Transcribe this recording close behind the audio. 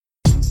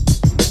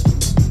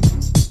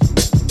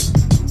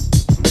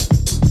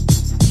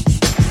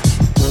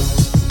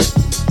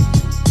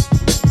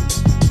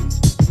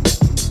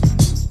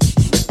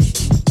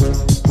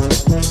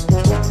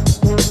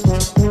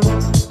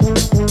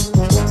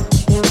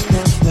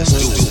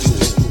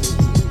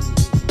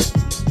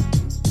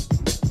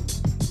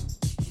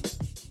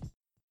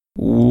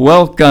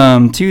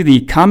Welcome to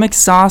the Comic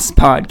Sauce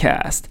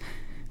Podcast,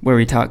 where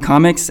we talk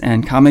comics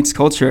and comics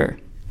culture.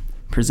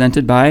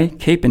 Presented by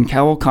Cape and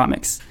Cowl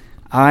Comics.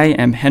 I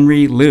am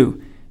Henry Liu,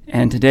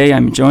 and today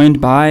I'm joined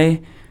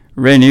by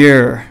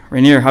Ranier.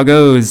 Ranier, how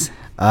goes?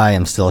 I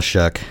am still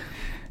shook.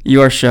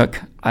 You are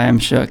shook. I am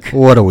shook.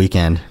 What a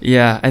weekend.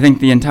 Yeah, I think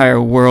the entire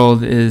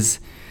world is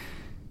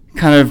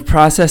kind of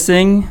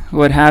processing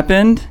what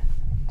happened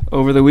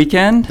over the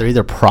weekend. They're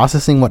either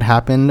processing what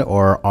happened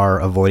or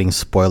are avoiding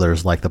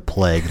spoilers like the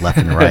plague left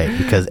and right,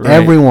 because Right.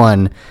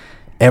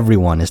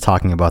 everyone is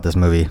talking about this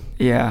movie.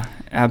 Yeah,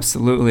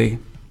 absolutely.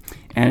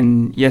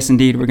 And yes,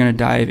 indeed, we're going to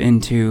dive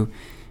into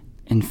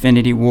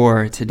Infinity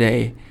War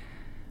today.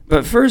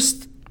 But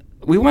first,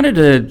 we wanted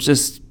to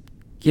just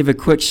give a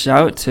quick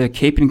shout to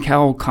Cape and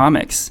Cowl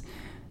Comics.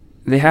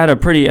 They had a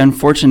pretty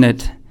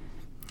unfortunate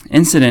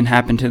incident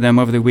happen to them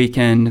over the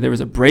weekend. There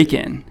was a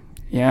break-in.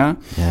 Yeah.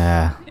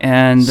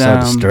 And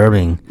so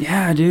disturbing.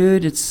 Yeah,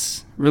 dude,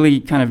 it's really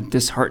kind of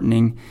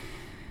disheartening.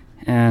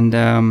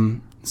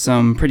 And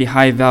some pretty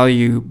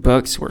high-value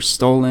books were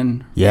stolen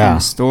from the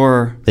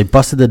store. They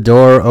busted the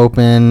door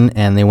open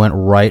and they went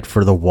right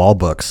for the wall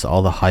books,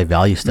 all the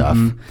high-value stuff.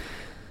 Mm-hmm.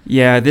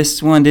 Yeah,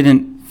 this one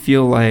didn't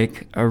feel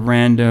like a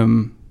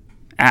random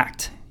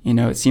act. You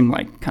know, it seemed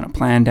like kind of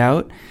planned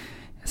out.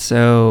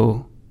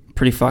 So,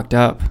 pretty fucked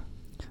up.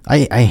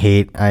 I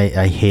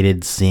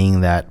hated seeing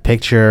that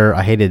picture.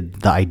 I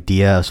hated the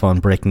idea of someone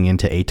breaking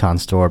into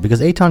Aton's store, because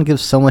Aton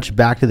gives so much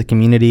back to the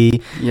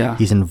community. Yeah.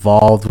 He's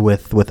involved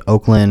with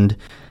Oakland.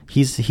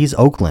 He's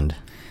Oakland.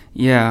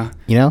 Yeah.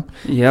 You know?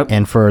 Yep.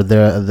 And for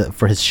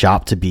for his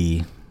shop to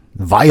be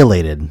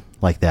violated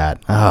like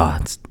that,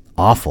 it's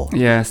awful.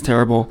 Yeah, it's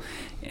terrible.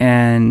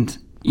 And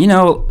you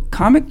know,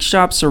 comic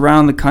shops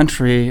around the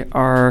country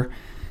are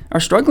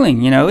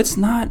struggling. You know, it's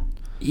not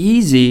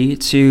easy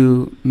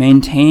to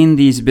maintain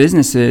these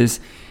businesses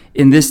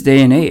in this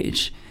day and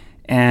age,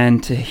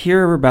 and to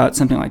hear about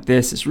something like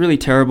this is really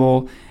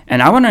terrible.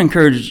 And I want to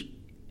encourage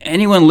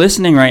anyone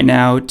listening right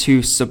now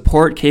to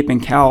support Cape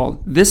and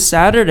Cowl. This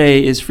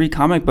Saturday is Free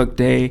Comic Book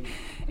Day,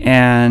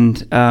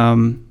 and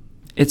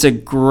it's a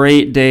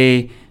great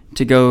day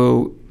to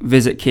go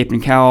visit Cape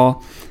and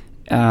Cowl.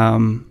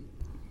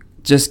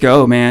 Just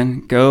go,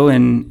 man. Go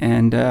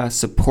and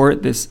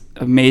support this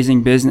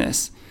amazing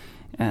business.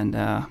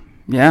 And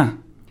yeah,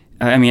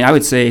 I mean, I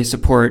would say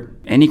support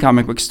any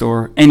comic book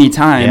store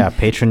anytime. Yeah,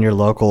 patron your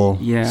local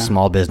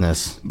small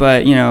business.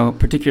 But, you know,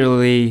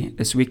 particularly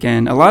this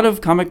weekend, a lot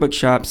of comic book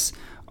shops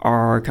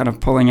are kind of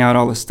pulling out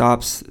all the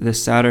stops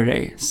this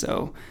Saturday.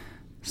 So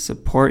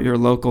support your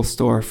local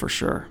store for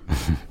sure.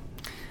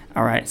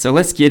 All right, so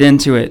let's get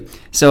into it.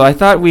 So I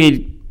thought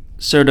we'd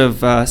sort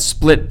of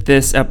split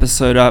this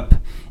episode up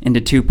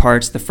into two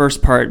parts. The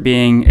first part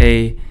being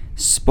a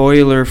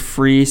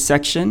spoiler-free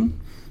section.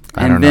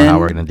 I don't know how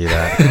we're going to do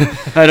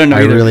that. I don't know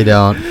either. I really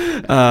don't.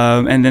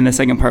 And then the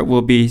second part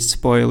will be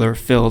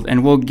spoiler-filled.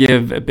 And we'll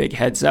give a big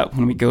heads up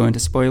when we go into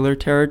spoiler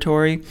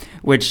territory,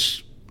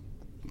 which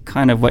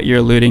kind of what you're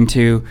alluding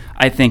to.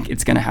 I think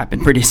it's going to happen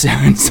pretty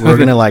soon. So we're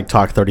going to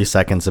talk 30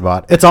 seconds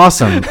about, it's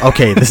awesome.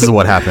 Okay, this is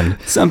what happened.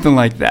 Something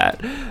like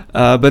that.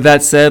 But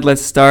that said,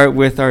 let's start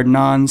with our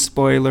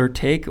non-spoiler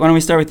take. Why don't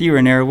we start with you,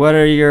 Ranier? What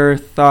are your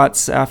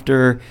thoughts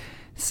after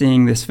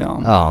seeing this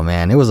film? Oh,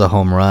 man, it was a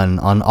home run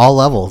on all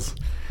levels.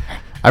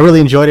 I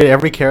really enjoyed it.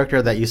 Every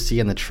character that you see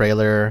in the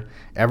trailer,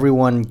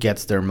 everyone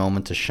gets their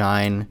moment to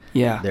shine.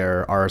 Yeah.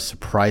 There are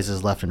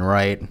surprises left and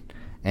right,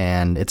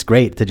 and it's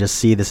great to just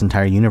see this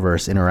entire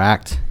universe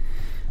interact.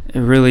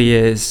 It really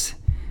is.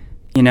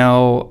 You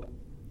know,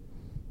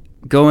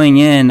 going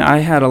in, I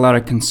had a lot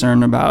of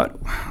concern about,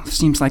 it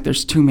seems like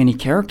there's too many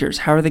characters.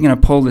 How are they going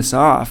to pull this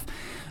off?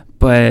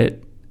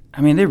 But,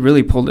 I mean, they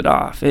really pulled it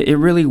off. It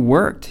really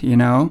worked, you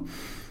know?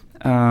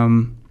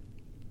 Now,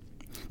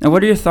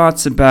 what are your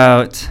thoughts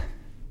about...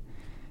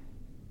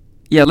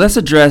 Yeah, let's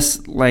address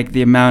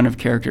the amount of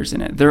characters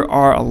in it. There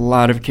are a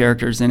lot of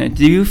characters in it.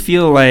 Do you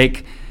feel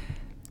like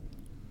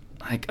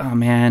oh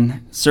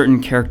man,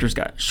 certain characters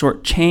got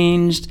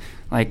shortchanged?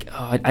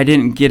 I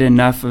didn't get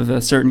enough of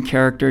a certain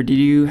character. Did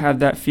you have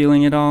that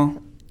feeling at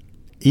all?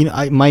 You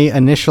know, my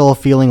initial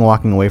feeling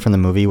walking away from the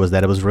movie was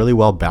that it was really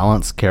well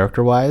balanced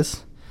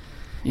character-wise.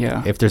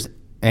 Yeah. If there's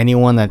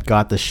anyone that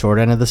got the short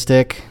end of the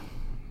stick,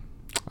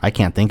 I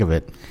can't think of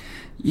it.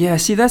 Yeah,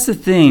 see, that's the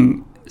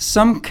thing.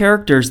 Some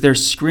characters, their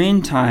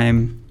screen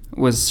time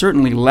was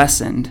certainly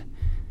lessened.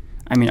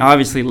 I mean,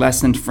 obviously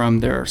lessened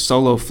from their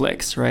solo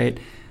flicks, right?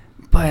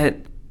 But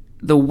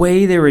the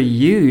way they were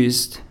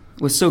used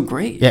was so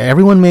great. Yeah,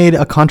 everyone made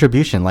a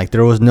contribution.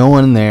 There was no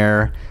one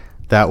there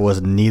that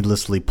was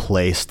needlessly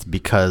placed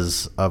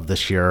because of the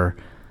sheer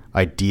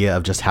idea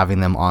of just having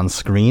them on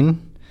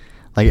screen.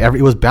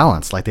 It was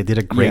balanced. They did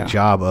a great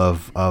job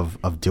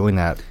of doing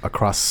that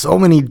across so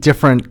many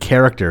different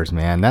characters,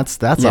 man. That's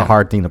a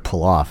hard thing to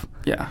pull off.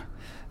 Yeah.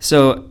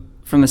 So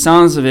from the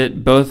sounds of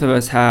it, both of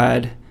us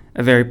had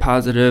a very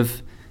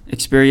positive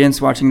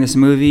experience watching this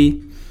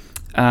movie.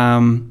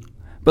 But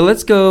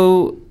let's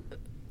go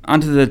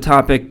onto the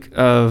topic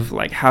of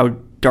how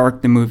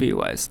dark the movie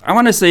was. I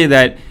want to say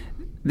that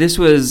this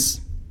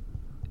was,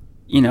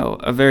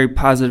 a very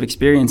positive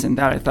experience in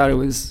that I thought it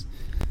was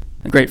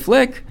a great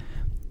flick,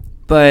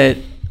 but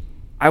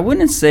I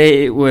wouldn't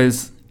say it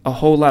was a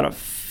whole lot of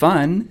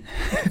fun.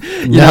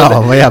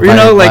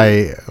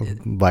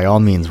 By all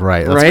means,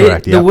 right. That's right?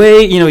 correct. Yep. The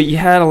way, you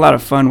had a lot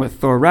of fun with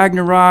Thor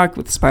Ragnarok,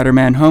 with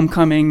Spider-Man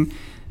Homecoming,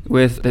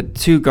 with the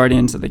 2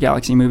 Guardians of the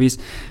Galaxy movies.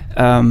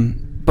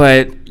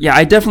 But yeah,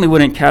 I definitely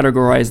wouldn't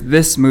categorize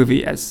this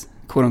movie as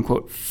quote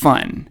unquote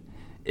fun.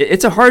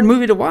 It's a hard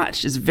movie to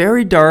watch. It's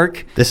very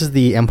dark. This is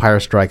the Empire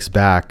Strikes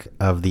Back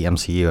of the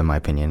MCU, in my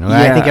opinion.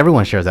 Yeah. I think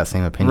everyone shares that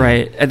same opinion.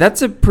 Right.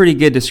 That's a pretty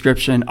good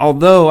description.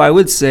 Although I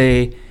would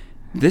say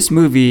this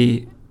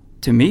movie,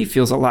 to me,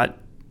 feels a lot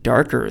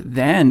darker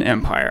than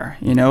Empire.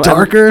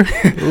 Darker?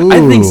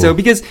 I think so,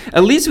 because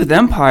at least with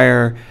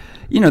Empire,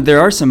 there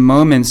are some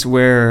moments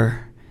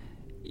where,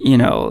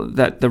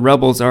 that the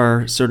rebels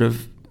are sort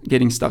of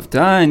getting stuff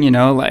done.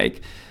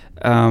 Like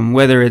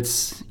whether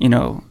it's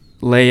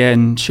Leia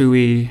and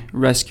Chewie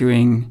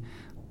rescuing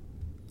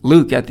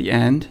Luke at the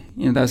end.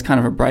 That was kind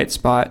of a bright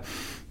spot.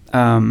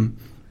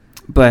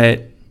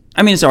 But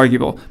I mean, it's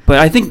arguable. But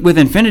I think with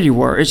Infinity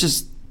War, it's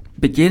just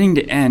beginning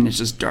to end. It's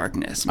just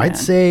darkness, man. I'd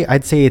say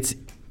it's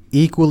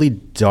equally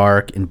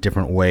dark in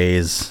different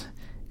ways,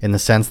 in the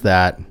sense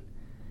that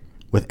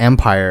with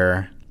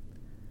Empire,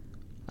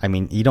 I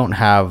mean, you don't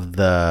have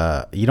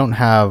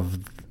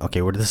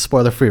okay, this is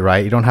spoiler free,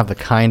 right? You don't have the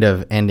kind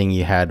of ending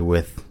you had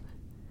with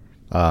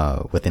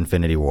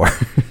Infinity War.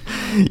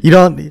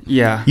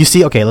 Yeah. You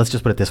see, okay, let's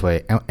just put it this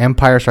way.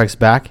 Empire Strikes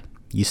Back,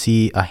 you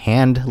see a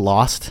hand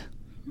lost.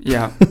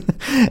 Yeah.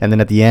 And then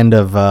at the end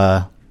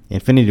of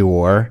Infinity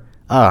War,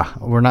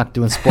 we're not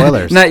doing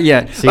spoilers. Not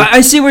yet. See?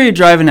 I see where you're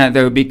driving at,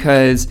 though,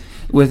 because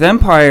with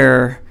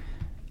Empire,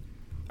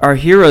 our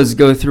heroes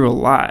go through a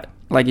lot.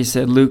 Like you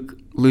said, Luke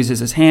loses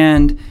his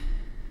hand,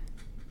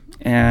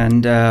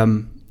 and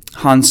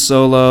Han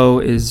Solo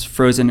is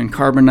frozen in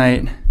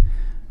carbonite,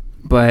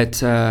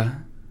 but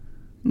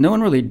no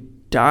one really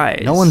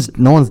dies. No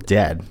one's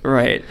dead.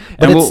 Right.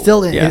 But it's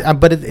still,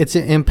 it's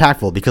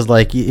impactful, because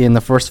like in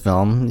the first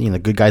film,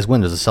 good guys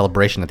win. There's a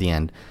celebration at the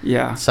end.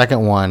 Yeah.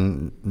 Second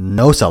one,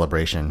 no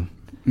celebration.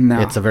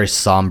 No. It's a very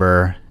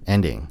somber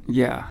ending.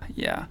 Yeah.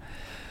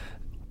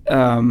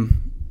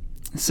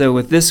 So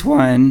with this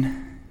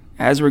one,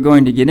 as we're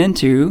going to get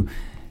into,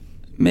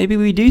 maybe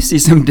we do see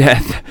some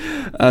death.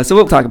 So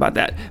we'll talk about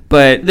that.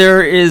 But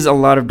there is a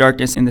lot of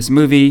darkness in this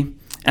movie,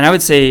 and I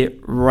would say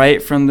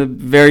right from the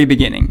very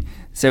beginning.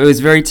 So it was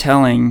very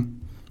telling,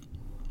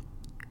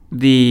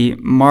 the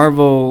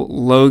Marvel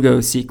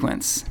logo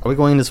sequence. Are we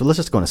going into... Let's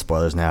just go into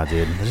spoilers now,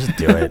 dude. Let's just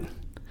do it.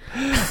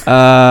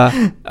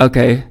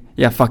 Okay.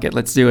 Yeah, fuck it.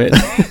 Let's do it.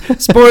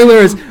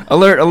 Spoilers!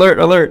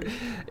 Alert.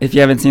 If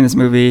you haven't seen this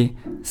movie,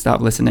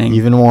 stop listening.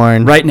 You've been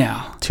warned. Right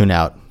now. Tune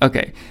out.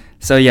 Okay.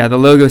 So yeah, the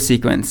logo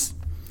sequence.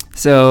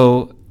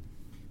 So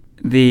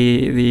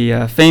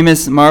the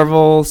famous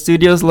Marvel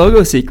Studios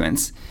logo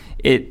sequence,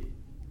 it,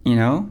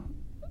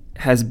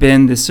 has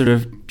been this sort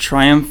of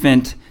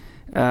triumphant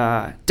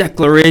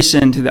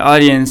declaration to the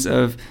audience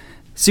of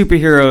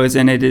superheroes,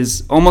 and it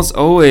is almost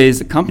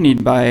always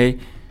accompanied by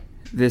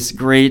this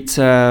great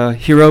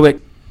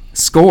heroic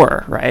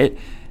score, right?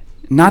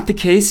 Not the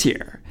case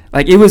here.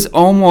 Like, it was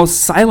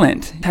almost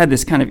silent. It had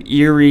this kind of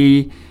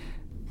eerie,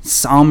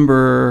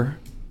 somber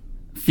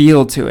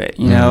feel to it,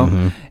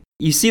 Mm-hmm.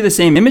 You see the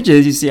same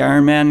images. You see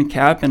Iron Man,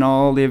 Cap, and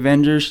all the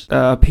Avengers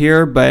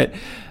appear, but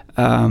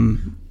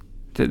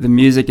the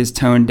music is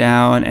toned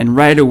down, and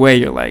right away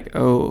you're like,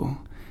 oh,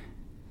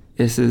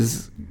 this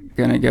is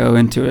going to go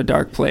into a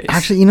dark place.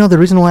 Actually, the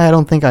reason why I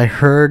don't think I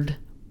heard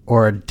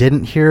or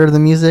didn't hear the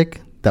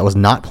music that was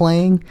not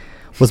playing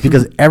was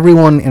because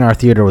everyone in our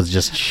theater was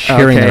just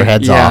cheering their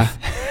heads off.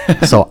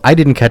 So I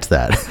didn't catch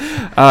that.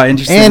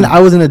 Interesting. And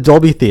I was in a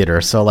Dolby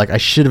theater, so like I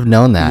should have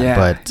known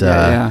that.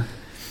 No,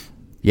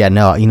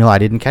 I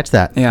didn't catch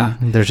that. Yeah.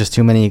 There's just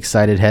too many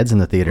excited heads in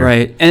the theater.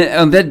 Right.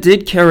 And that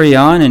did carry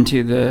on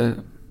into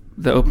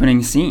the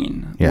opening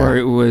scene, where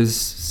it was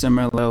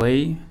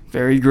similarly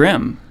very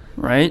grim,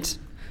 right?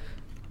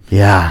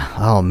 Yeah.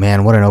 Oh,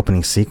 man, what an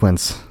opening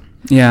sequence.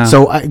 Yeah.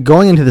 So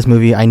going into this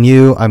movie, I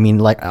knew,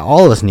 like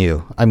all of us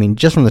knew,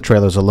 just from the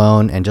trailers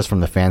alone and just from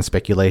the fan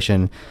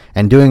speculation,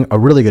 and doing a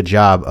really good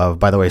job of,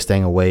 by the way,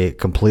 staying away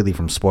completely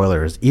from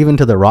spoilers, even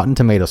to the Rotten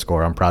Tomato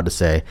score. I'm proud to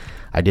say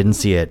I didn't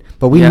see it,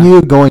 but we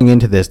knew going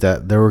into this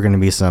that there were going to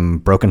be some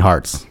broken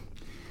hearts.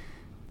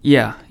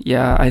 Yeah.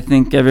 I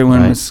think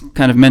everyone was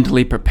kind of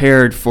mentally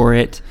prepared for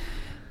it.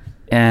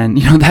 And,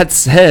 that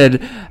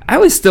said, I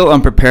was still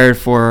unprepared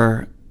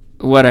for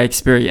what I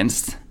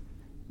experienced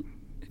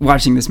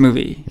watching this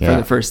movie for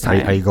the first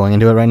time. Are you going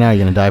into it right now? Are you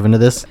going to dive into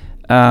this?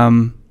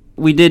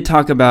 We did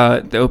talk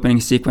about the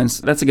opening sequence.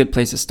 That's a good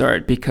place to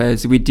start,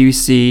 because we do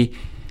see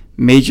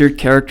major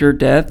character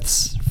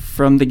deaths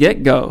from the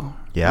get-go.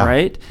 Yeah.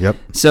 Right? Yep.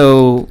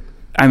 So,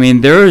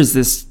 there is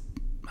this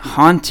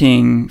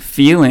haunting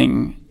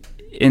feeling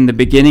in the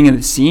beginning of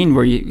the scene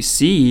where you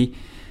see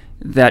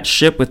that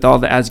ship with all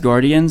the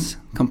Asgardians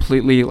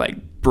completely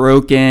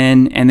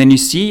broken, and then you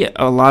see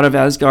a lot of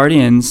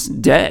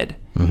Asgardians dead,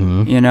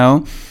 you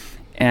know,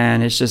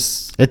 and it's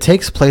just it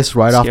takes place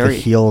right off the scary.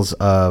 heels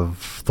of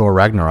Thor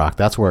Ragnarok.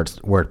 That's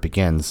where it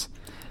begins.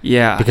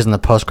 Yeah, Because in the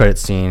post-credit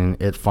scene,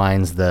 it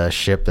finds the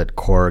ship that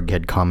Korg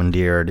had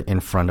commandeered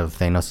in front of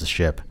Thanos'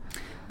 ship.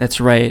 that's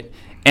right.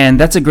 And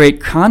that's a great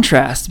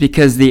contrast,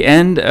 because the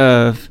end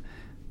of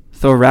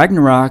Thor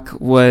Ragnarok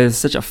was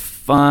such a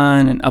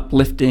fun and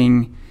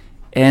uplifting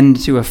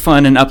end to a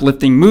fun and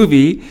uplifting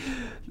movie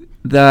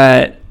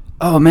that,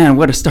 oh man,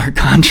 what a stark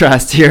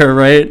contrast here,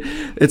 right?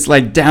 It's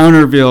like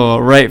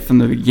Downerville right from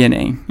the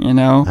beginning, you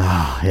know?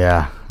 Oh,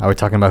 yeah. Are we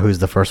talking about who's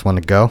the first one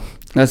to go?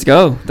 Let's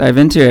go. Dive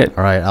into it.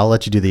 All right, I'll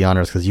let you do the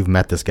honors because you've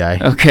met this guy.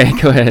 Okay,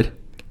 go ahead.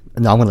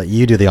 No, I'm going to let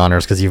you do the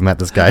honors because you've met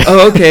this guy.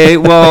 Oh, okay.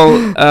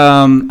 Well,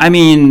 I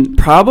mean,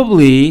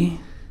 probably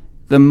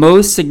the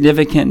most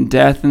significant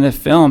death in the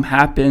film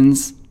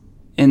happens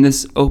in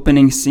this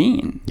opening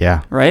scene.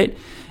 Yeah. Right?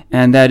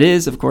 And that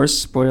is, of course,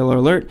 spoiler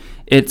alert,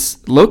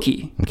 it's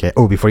Loki. Okay.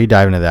 Oh, before you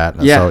dive into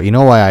that. Yeah. So, you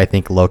know why I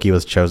think Loki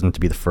was chosen to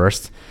be the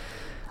first?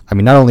 I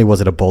mean, not only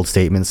was it a bold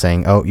statement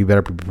saying, oh, you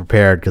better be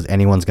prepared because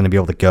anyone's going to be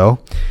able to go,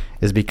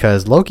 is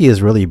because Loki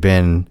has really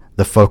been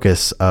the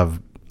focus of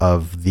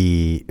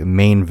the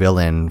main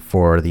villain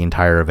for the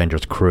entire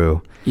Avengers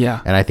crew.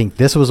 Yeah. And I think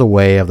this was a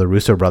way of the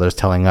Russo brothers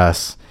telling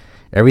us,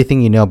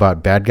 everything you know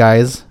about bad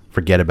guys,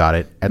 forget about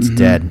it. It's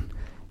dead.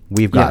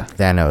 We've got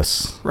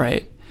Thanos.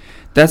 Right.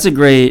 That's a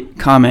great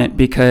comment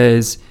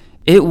because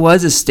it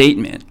was a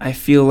statement. I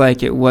feel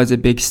like it was a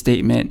big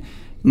statement,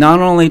 not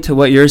only to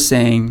what you're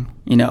saying,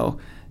 you know,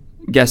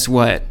 guess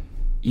what?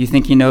 You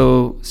think you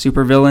know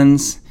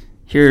supervillains?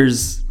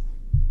 Here's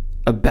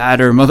a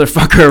badder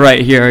motherfucker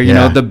right here, you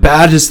know, the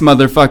baddest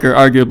motherfucker,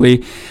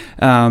 arguably.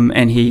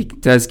 And he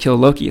does kill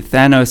Loki.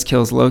 Thanos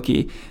kills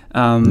Loki.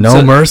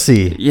 No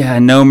mercy. Yeah,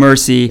 no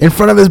mercy. In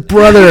front of his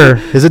brother,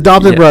 his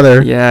adopted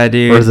brother. Yeah,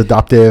 dude. Or his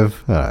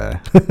adoptive.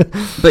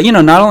 But, you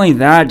know, not only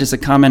that, just a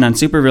comment on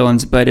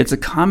supervillains, but it's a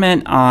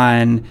comment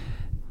on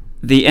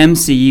the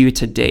MCU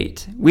to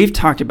date. We've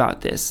talked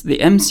about this. The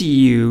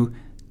MCU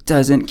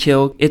doesn't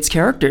kill its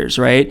characters,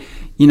 right?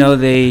 You know,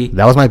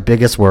 that was my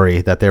biggest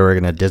worry, that they were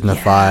going to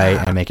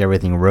Disneyfy and make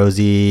everything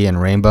rosy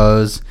and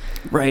rainbows.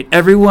 Right.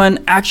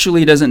 Everyone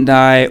actually doesn't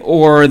die,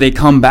 or they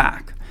come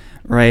back,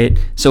 right?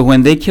 So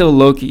when they kill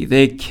Loki,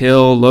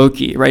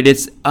 right?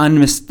 It's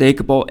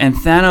unmistakable. And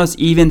Thanos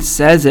even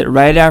says it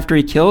right after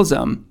he kills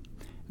him.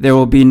 There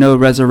will be no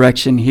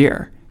resurrection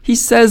here. He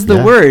says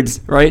the words,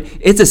 right?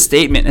 It's a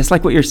statement. It's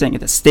like what you're saying.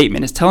 It's a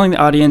statement. It's telling the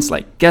audience,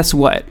 like, guess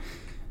what?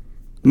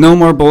 No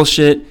more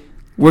bullshit.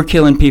 We're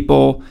killing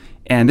people.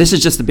 And this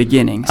is just the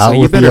beginning. So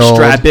you better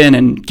strap in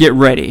and get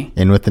ready.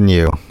 In with the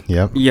new.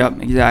 Yep.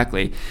 Yep,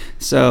 exactly.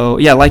 So,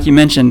 yeah, like you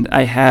mentioned,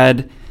 I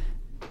had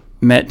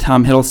met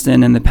Tom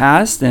Hiddleston in the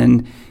past,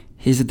 and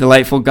he's a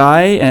delightful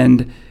guy,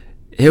 and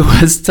it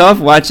was tough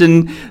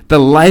watching the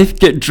life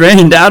get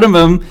drained out of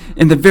him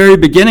in the very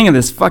beginning of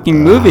this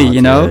fucking movie,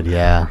 you know? Dude,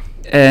 yeah.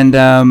 And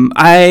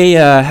I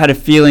had a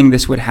feeling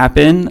this would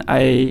happen.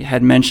 I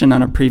had mentioned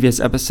on a previous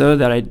episode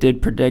that I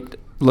did predict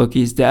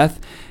Loki's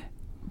death,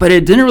 but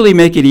it didn't really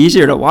make it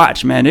easier to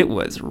watch, man. It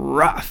was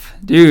rough,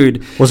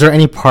 dude. Was there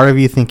any part of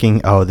you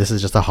thinking, oh, this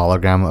is just a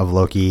hologram of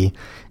Loki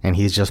and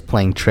he's just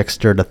playing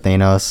trickster to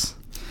Thanos?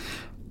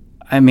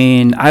 I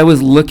mean, I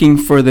was looking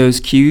for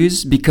those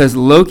cues because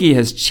Loki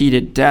has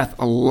cheated death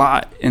a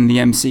lot in the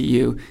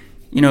MCU.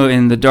 You know,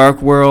 in the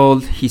Dark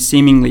World, he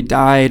seemingly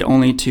died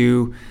only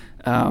to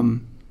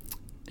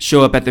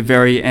show up at the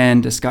very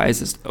end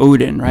disguised as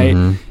Odin,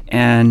 right?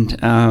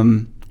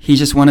 And he's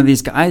just one of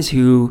these guys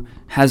who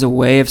has a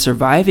way of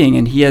surviving,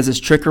 and he has his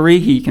trickery.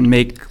 He can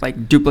make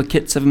like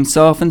duplicates of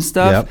himself and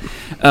stuff.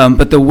 Yep.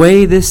 But the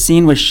way this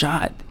scene was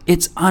shot,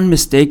 it's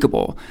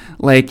unmistakable.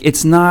 Like,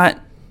 it's not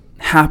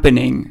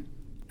happening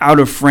out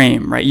of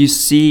frame, right? You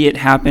see it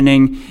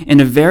happening in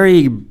a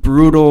very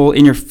brutal,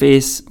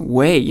 in-your-face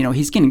way. You know,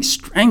 he's getting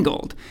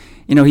strangled.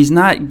 You know, he's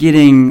not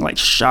getting like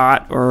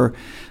shot or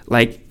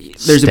like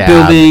there's a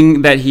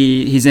building that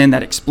he's in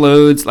that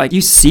explodes. Like,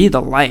 you see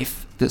the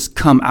life that's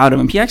come out of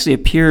him. He actually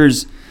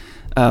appears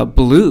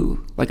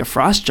blue, like a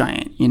frost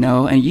giant, you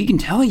know, and you can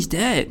tell he's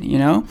dead, you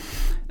know.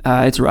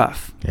 It's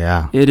rough.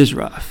 Yeah. It is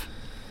rough.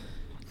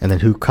 And then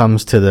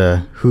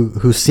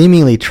who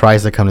seemingly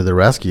tries to come to the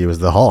rescue is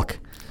the Hulk.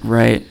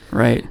 Right.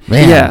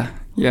 Man. Yeah.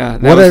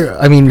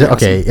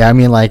 Okay. Yeah, I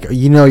mean, like,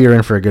 you know, you're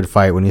in for a good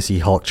fight when you see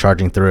Hulk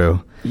charging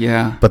through.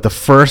 Yeah. But the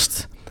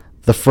first,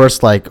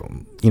 like,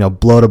 you know,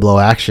 blow to blow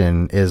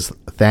action is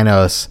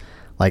Thanos,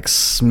 like,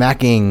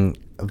 smacking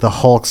the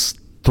Hulk's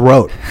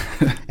throat.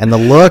 And the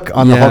look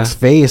on the Hulk's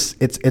face,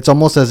 it's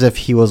almost as if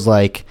he was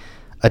like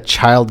a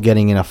child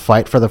getting in a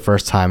fight for the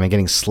first time and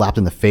getting slapped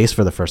in the face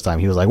for the first time.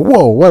 He was like,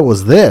 whoa, what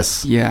was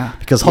this? Yeah.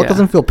 Because Hulk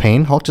doesn't feel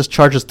pain. Hulk just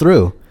charges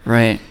through.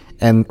 Right.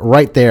 And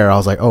right there, I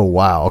was like, oh,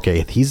 wow.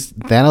 Okay,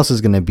 Thanos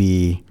is going to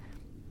be...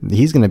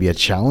 He's going to be a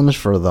challenge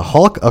for the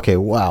Hulk? Okay,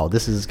 wow.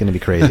 This is going to be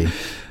crazy.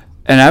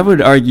 And I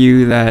would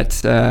argue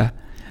that,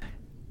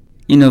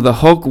 you know, the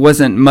Hulk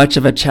wasn't much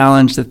of a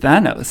challenge to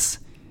Thanos.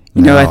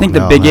 I think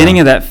the beginning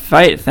of that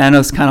fight,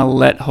 Thanos kind of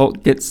let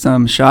Hulk get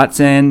some shots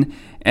in,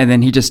 and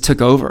then he just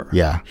took over.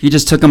 Yeah. He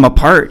just took him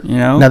apart,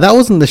 Now, that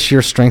wasn't the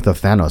sheer strength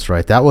of Thanos,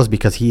 right? That was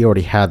because he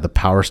already had the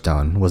Power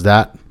Stone. Was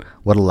that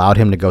what allowed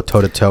him to go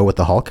toe-to-toe with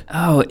the Hulk?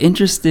 Oh,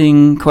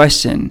 interesting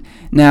question.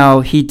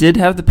 Now, he did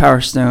have the Power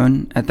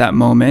Stone at that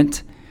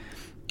moment,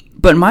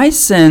 but my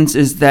sense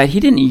is that he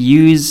didn't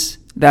use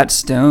that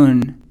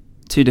stone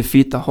to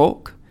defeat the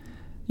Hulk.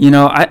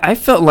 I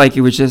felt like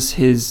it was just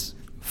his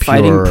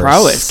fighting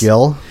prowess.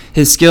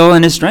 His skill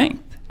and his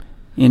strength.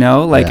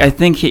 I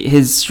think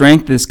his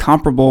strength is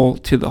comparable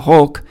to the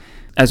Hulk,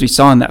 as we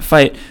saw in that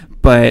fight,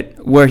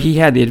 but where he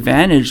had the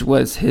advantage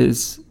was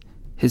his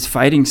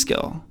fighting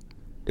skill.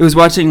 It was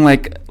watching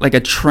like a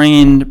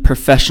trained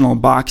professional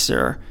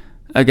boxer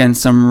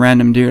against some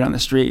random dude on the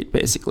street,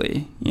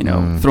 basically,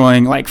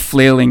 throwing like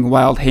flailing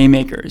wild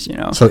haymakers,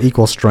 So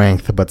equal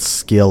strength, but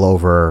skill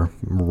over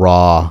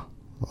raw,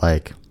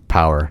 like,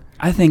 power.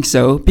 I think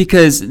so,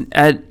 because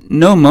at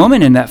no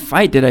moment in that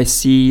fight did I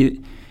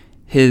see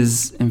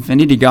his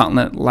Infinity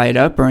Gauntlet light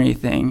up or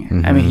anything.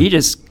 Mm-hmm. I mean, he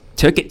just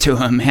took it to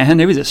him, man.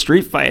 It was a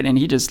street fight, and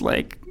he just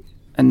like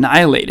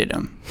annihilated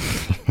him.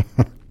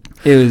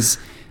 It was,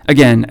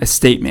 again, a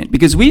statement,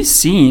 because we've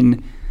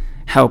seen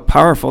how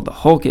powerful the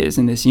Hulk is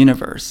in this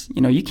universe.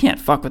 You can't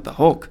fuck with the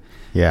Hulk.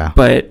 Yeah.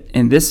 But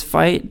in this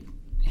fight,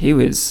 he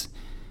was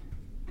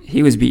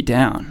beat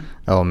down.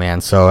 Oh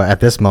man. So at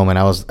this moment,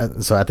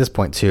 at this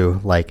point too,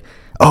 like,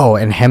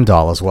 and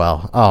Heimdall as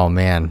well. Oh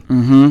man.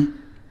 Mm-hmm.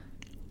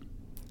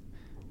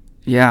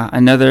 Yeah,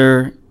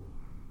 another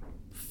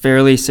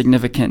fairly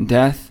significant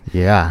death.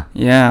 Yeah.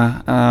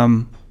 Yeah.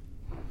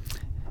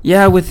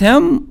 Yeah, with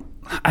him,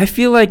 I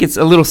feel like it's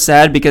a little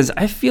sad, because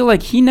I feel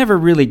like he never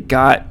really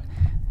got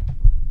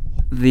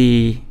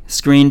the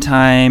screen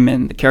time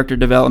and the character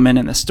development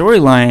and the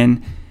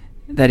storyline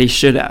that he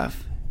should have.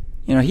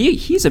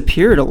 He's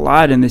appeared a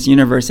lot in this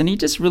universe, and he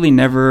just really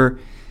never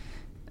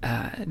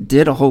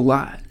did a whole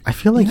lot. I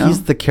feel like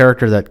he's the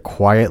character that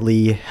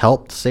quietly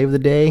helped save the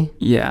day.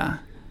 Yeah.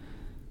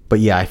 But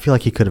yeah, I feel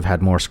like he could have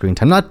had more screen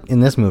time. Not in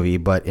this movie,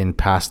 but in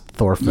past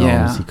Thor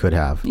films, he could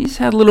have. He's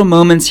had little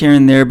moments here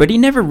and there, but he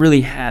never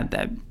really had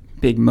that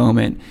big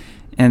moment.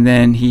 And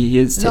then he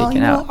is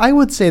taken out. I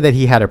would say that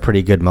he had a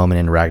pretty good moment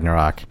in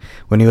Ragnarok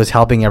when he was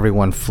helping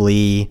everyone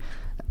flee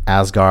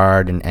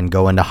Asgard and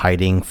go into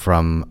hiding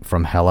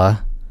from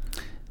Hela.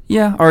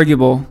 Yeah,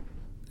 arguable.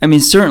 I mean,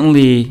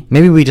 certainly...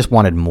 Maybe we just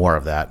wanted more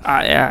of that.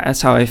 Yeah,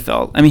 that's how I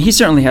felt. I mean, he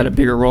certainly had a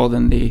bigger role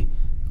than the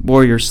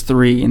Warriors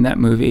 3 in that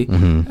movie.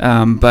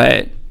 Mm-hmm.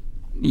 But,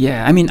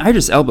 yeah, I mean,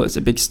 Idris Elba is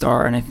a big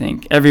star, and I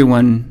think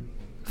everyone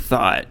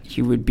thought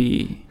he would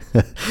be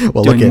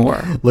doing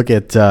more. Look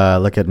at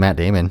Matt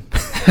Damon.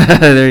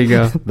 There you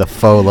go. The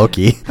faux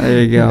Loki.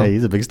 There you go. Yeah,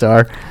 he's a big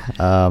star.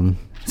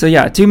 So,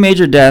 yeah, 2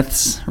 major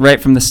deaths right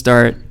from the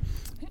start.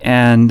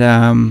 And,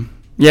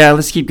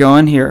 let's keep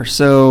going here.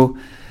 So...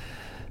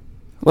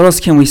 what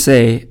else can we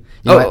say?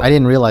 I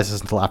didn't realize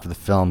this until after the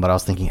film, but I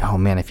was thinking, oh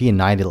man, if he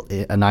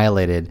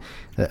annihilated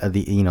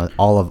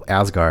all of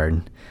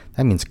Asgard,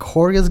 that means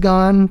Korg is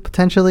gone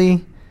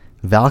potentially,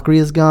 Valkyrie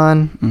is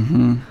gone.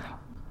 Mm-hmm.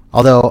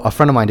 Although a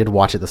friend of mine did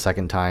watch it the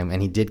second time,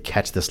 and he did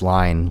catch this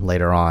line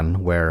later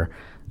on where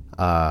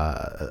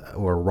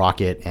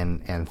Rocket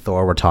and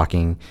Thor were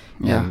talking,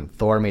 and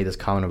Thor made this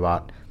comment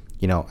about,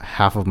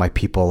 half of my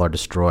people are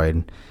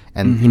destroyed,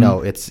 and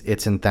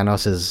it's in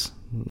Thanos's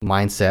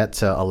mindset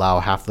to allow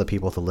half the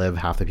people to live,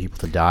 half the people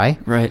to die.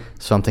 Right.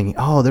 So I'm thinking,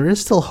 there is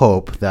still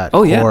hope that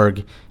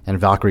Korg and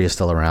Valkyrie is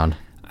still around.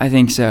 I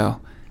think so.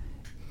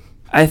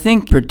 I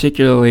think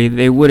particularly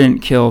they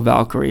wouldn't kill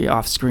Valkyrie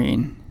off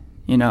screen,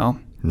 No,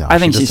 I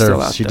think she's still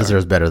out there. She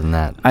deserves better than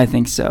that. I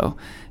think so,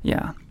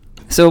 yeah.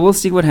 So we'll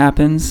see what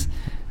happens.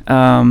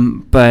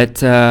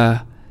 But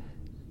as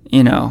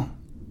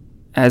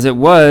it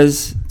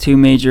was, 2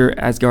 major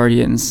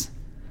Asgardians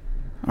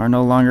are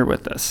no longer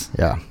with us.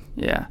 Yeah.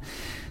 Yeah.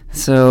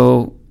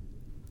 So,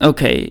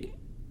 okay.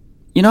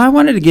 I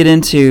wanted to get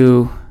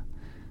into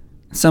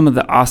some of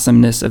the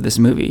awesomeness of this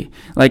movie.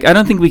 Like, I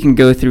don't think we can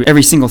go through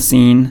every single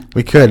scene.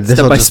 We could. This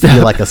will just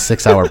be like a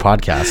 6-hour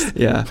podcast.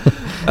 Yeah.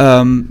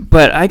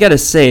 But I got to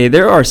say,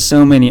 there are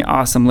so many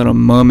awesome little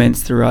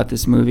moments throughout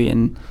this movie,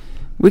 and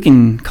we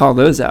can call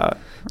those out.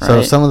 Right?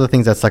 So some of the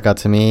things that stuck out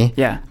to me,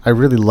 I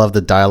really love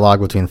the dialogue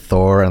between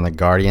Thor and the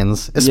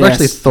Guardians,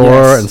 especially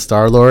Thor and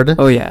Star-Lord.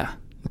 Oh, yeah.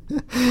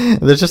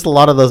 There's just a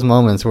lot of those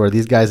moments where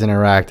these guys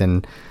interact,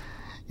 and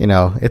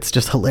it's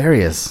just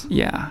hilarious.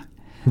 Yeah.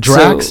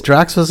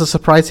 Drax was a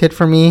surprise hit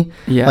for me.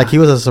 Yeah. Like, he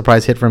was a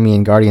surprise hit for me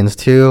in Guardians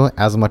 2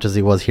 as much as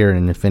he was here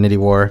in Infinity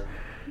War.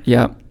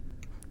 Yep.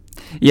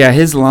 Yeah,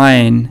 his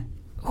line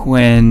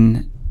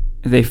when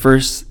they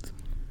first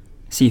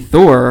see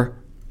Thor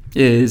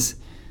is,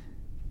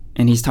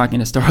 and he's talking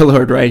to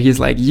Star-Lord, right? He's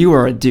like, "You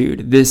are a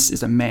dude. This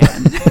is a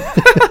man."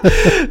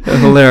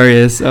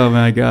 Hilarious. Oh,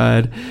 my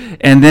God.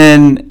 And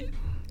then,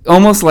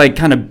 almost like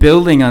kind of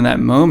building on that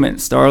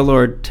moment,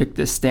 Star-Lord took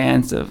this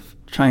stance of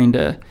trying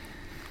to...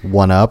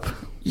 One up.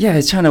 Yeah,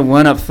 he's trying to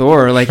one-up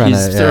Thor. Like, Trying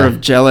he's to, sort yeah.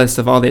 of jealous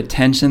of all the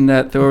attention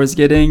that Thor was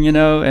getting, you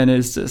know, and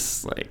it's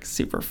just, like,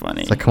 super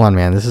funny. It's like, come on,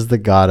 man, this is the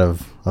god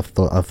of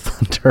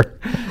thunder.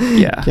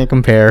 Yeah. Can't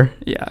compare.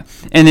 Yeah.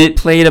 And it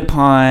played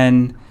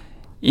upon,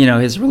 you know,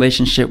 his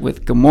relationship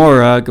with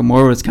Gamora.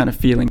 Gamora was kind of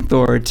feeling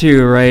Thor,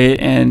 too, right?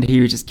 And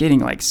he was just getting,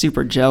 like,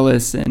 super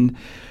jealous. And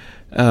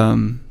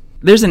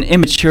there's an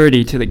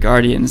immaturity to the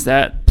Guardians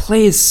that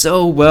plays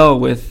so well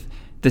with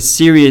the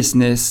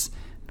seriousness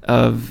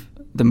of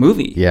the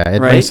movie. Yeah, it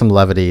right? brings some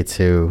levity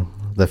to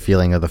the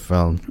feeling of the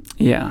film.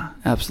 Yeah,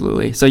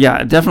 absolutely. So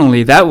yeah,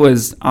 definitely that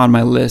was on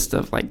my list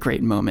of like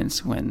great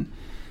moments when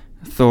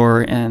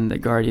Thor and the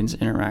Guardians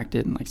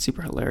interacted, and like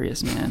super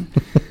hilarious, man.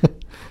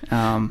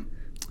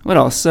 What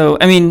else? So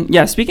I mean,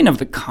 yeah, speaking of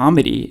the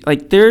comedy,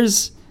 like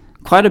there's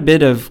quite a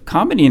bit of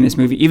comedy in this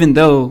movie, even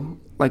though,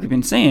 like we've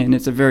been saying,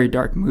 it's a very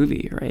dark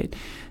movie, right?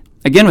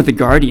 Again, with the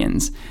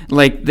Guardians,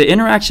 like the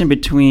interaction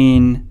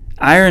between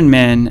Iron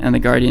Man and the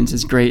Guardians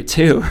is great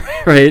too,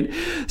 right?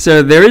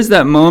 So there is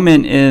that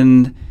moment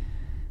in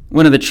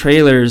one of the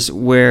trailers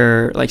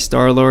where like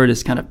Star-Lord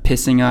is kind of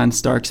pissing on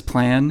Stark's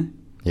plan.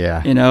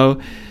 Yeah. You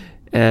know?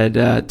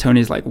 And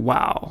Tony's like,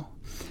 wow.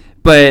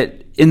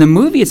 But in the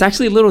movie, it's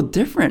actually a little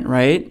different,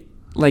 right?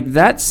 Like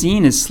that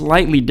scene is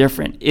slightly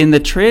different. In the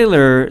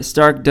trailer,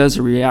 Stark does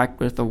react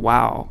with a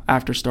wow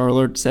after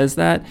Star-Lord says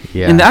that.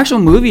 Yeah. In the actual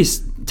movie,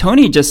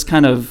 Tony just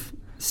kind of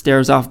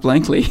stares off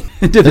blankly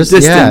into the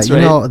distance, yeah, right? You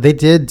know, they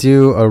did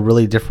do a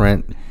really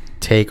different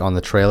take on the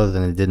trailer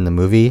than they did in the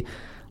movie.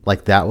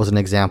 Like that was an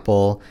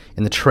example.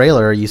 In the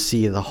trailer, you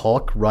see the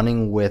Hulk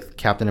running with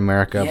Captain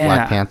America, Yeah.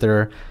 Black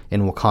Panther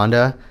in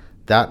Wakanda.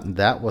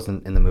 That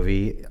wasn't in the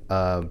movie.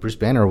 Bruce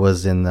Banner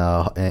was in the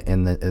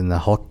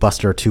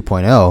Hulkbuster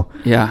 2.0,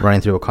 Yeah.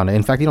 running through Wakanda.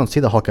 In fact, you don't see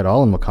the Hulk at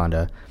all in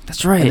Wakanda.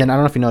 That's right. And then I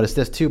don't know if you noticed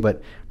this too,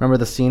 but remember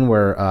the scene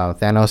where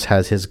Thanos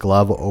has his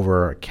glove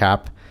over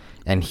Cap,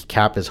 and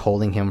Cap is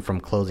holding him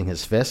from closing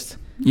his fist?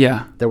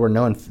 Yeah. There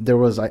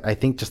was I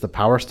think just the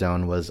Power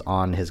Stone was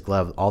on his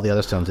glove. All the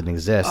other stones didn't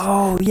exist.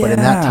 Oh, yeah. But in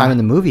that time in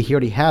the movie, he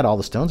already had all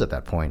the stones at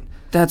that point.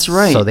 That's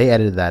right. So they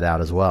edited that out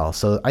as well.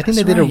 So I think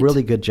That's they did a right.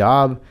 really good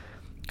job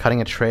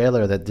cutting a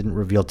trailer that didn't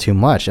reveal too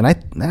much. And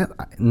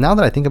now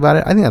that I think about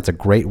it, I think that's a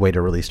great way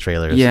to release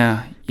trailers.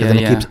 Yeah. Because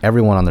then it keeps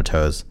everyone on their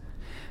toes.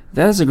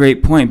 That is a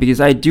great point, because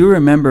I do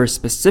remember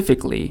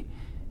specifically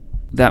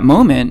that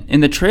moment in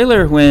the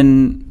trailer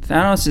when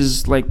Thanos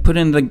is like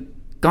putting the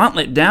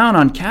gauntlet down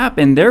on Cap,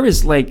 and there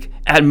is like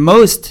at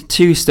most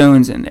 2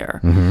 stones in there.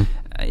 Mm-hmm.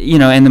 You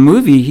know, in the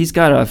movie, he's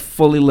got a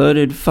fully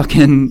loaded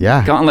fucking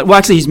gauntlet. Well,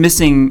 actually, he's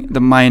missing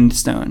the Mind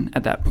Stone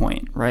at that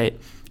point, right?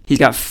 He's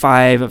got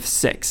 5 of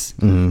 6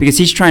 because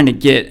he's trying to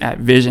get at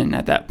Vision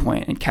at that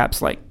point, and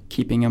Cap's like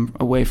keeping him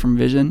away from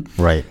Vision.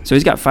 Right. So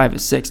he's got 5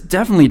 of 6.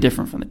 Definitely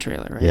different from the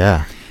trailer, right?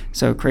 Yeah.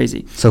 So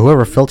crazy. So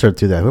whoever filtered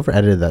through that, whoever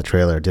edited that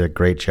trailer did a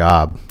great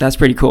job. That's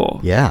pretty cool.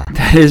 Yeah.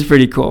 That is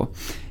pretty cool.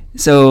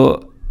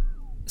 So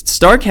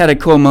Stark had a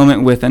cool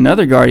moment with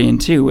another Guardian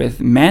too, with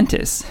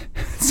Mantis.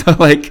 So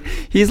like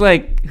he's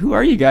like, "Who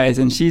are you guys?"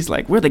 And she's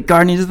like, "We're the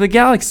Guardians of the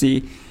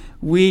Galaxy.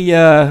 We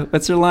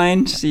what's her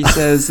line? She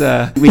says,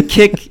 "We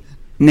kick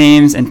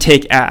names and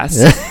take ass."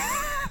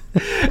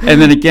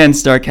 And then again,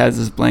 Stark has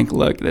this blank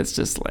look that's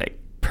just like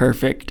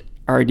perfect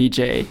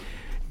RDJ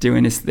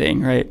doing his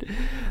thing, right?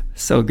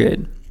 So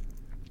good.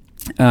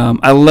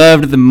 I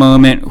loved the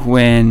moment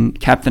when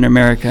Captain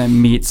America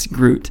meets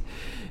Groot,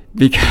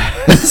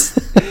 because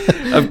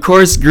of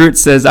course Groot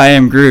says, "I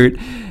am Groot,"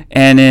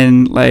 and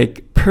in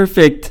like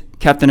perfect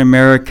Captain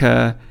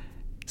America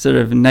sort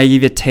of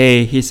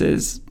naivete, he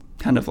says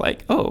kind of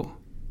like, "Oh,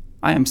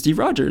 I am Steve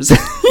Rogers."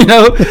 You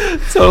know,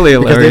 totally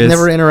hilarious. Because they've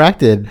never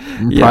interacted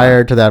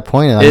prior to that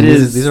point. I mean,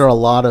 these are a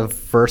lot of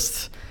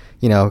first,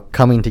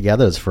 coming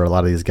togethers for a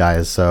lot of these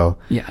guys. So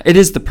yeah, it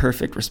is the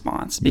perfect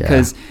response,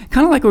 because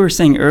kind of like we were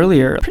saying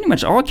earlier, pretty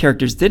much all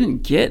characters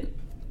didn't get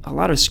a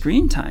lot of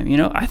screen time.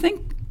 I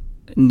think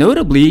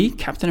notably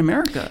Captain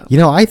America.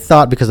 I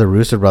thought, because the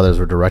Russo brothers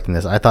were directing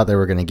this, I thought they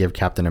were going to give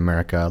Captain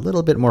America a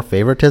little bit more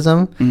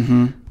favoritism.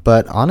 Mm-hmm.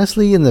 But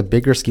honestly, in the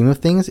bigger scheme of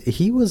things,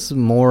 he was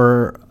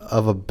more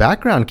of a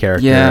background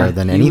character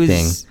than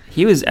anything.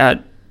 He was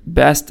at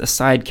best a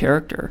side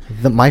character.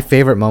 My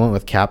favorite moment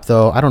with Cap,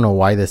 though, I don't know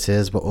why this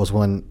is, but was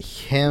when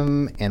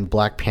him and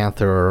Black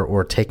Panther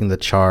were taking the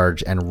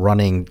charge and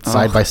running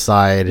side by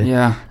side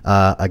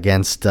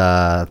against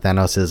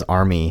Thanos'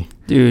 army.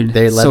 Dude,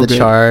 they led the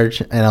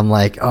charge, and I'm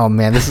like, oh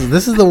man, this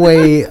is the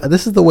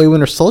way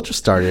Winter Soldier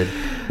started,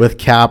 with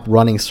Cap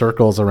running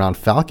circles around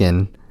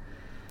Falcon.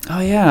 Oh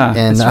yeah,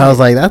 and I was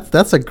like,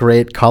 that's a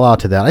great call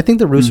out to that. I think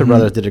the Russo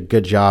brothers did a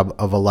good job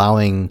of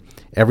allowing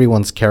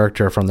everyone's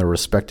character from their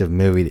respective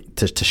movie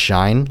to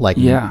shine, like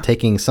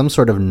taking some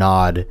sort of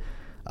nod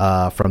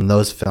from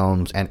those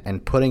films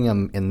and putting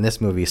them in this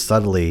movie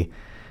subtly,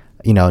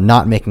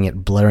 not making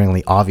it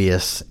blaringly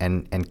obvious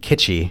and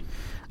kitschy,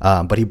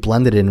 but he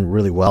blended in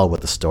really well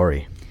with the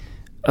story.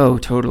 Oh,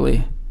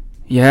 totally.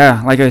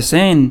 Yeah, like I was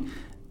saying,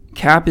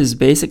 Cap is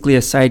basically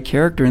a side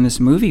character in this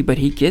movie, but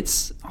he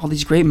gets all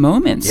these great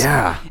moments.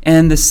 Yeah.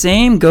 And the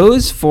same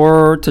goes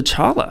for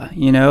T'Challa,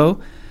 you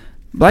know.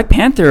 Black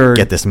Panther.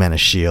 Get this man a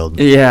shield.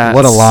 Yeah.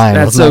 What a line.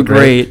 That's Wasn't so that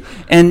great?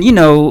 And, you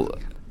know,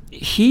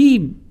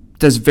 he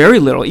does very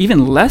little,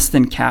 even less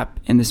than Cap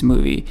in this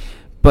movie.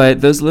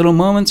 But those little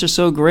moments are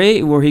so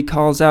great where he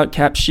calls out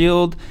Cap's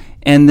shield.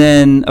 And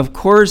then, of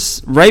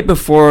course, right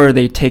before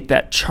they take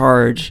that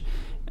charge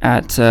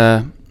at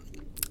Thanos'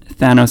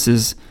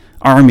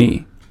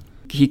 army,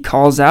 he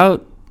calls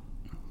out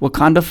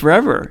Wakanda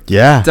forever.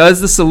 Yeah. Does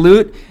the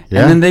salute,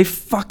 Yeah. and then they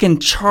fucking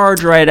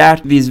charge right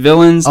after these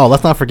villains. Oh,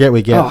 let's not forget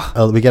we get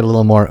a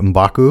little more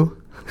M'Baku.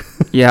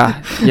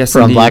 Yeah. Yes,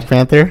 from indeed. Black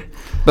Panther.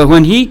 But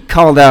when he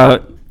called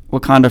out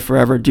Wakanda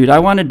forever, dude, I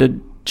wanted to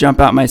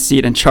jump out my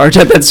seat and charge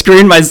at that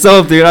screen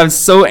myself, dude. I'm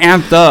so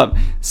amped up.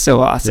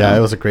 So awesome. Yeah, it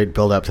was a great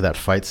build up to that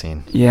fight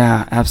scene.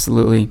 Yeah,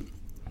 absolutely.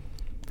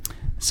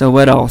 So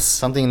what else?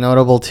 Something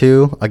notable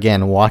too,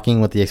 again,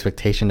 walking with the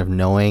expectation of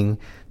knowing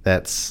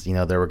that, you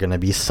know, there were going to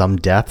be some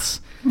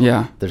deaths.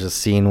 Yeah. There's a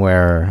scene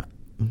where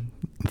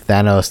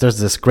there's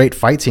this great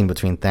fight scene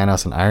between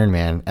Thanos and Iron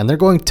Man, and they're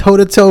going toe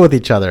to toe with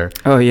each other.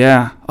 Oh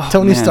yeah. Oh,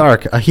 Tony man.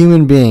 Stark, a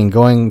human being,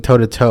 going toe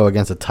to toe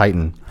against a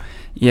Titan.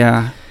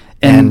 Yeah.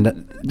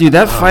 And dude,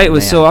 that fight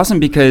was so awesome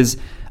because,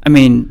 I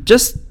mean,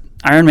 just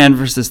Iron Man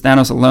versus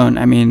Thanos alone,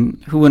 I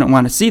mean, who wouldn't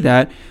want to see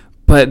that?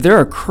 But there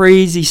are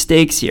crazy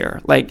stakes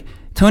here. Like,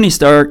 Tony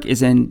Stark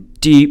is in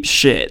deep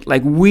shit.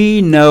 Like,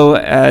 we know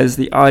as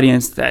the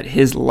audience that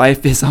his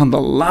life is on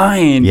the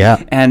line.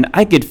 Yeah. And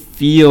I could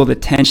feel the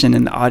tension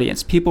in the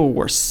audience. People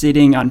were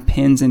sitting on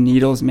pins and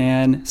needles,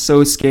 man.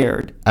 So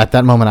scared. At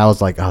that moment, I was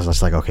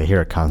just like, okay,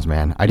 here it comes,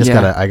 man. I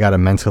gotta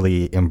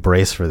mentally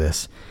embrace for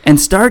this. And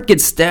Stark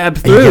gets stabbed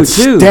He through, gets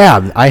too.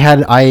 stabbed.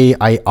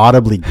 I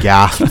audibly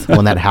gasped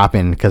when that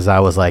happened because I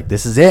was like,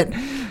 this is it.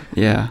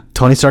 Yeah.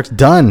 Tony Stark's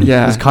done.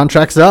 Yeah. His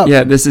contract's up.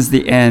 Yeah, this is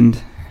the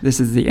end. This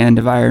is the end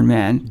of Iron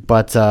Man.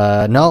 But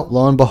no,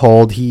 lo and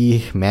behold,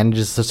 he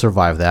manages to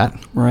survive that.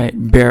 Right,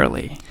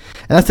 barely.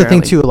 And that's the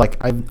thing too.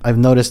 Like I've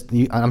noticed.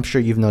 I'm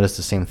sure you've noticed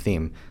the same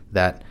theme.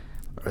 That,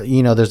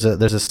 you know, there's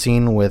a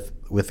scene with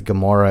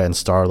Gamora and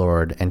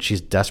Star-Lord, and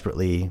she's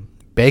desperately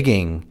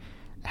begging,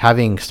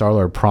 having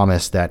Star-Lord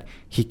promise that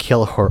he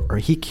kill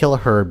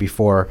her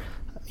before,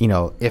 you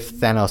know, if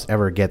Thanos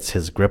ever gets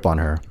his grip on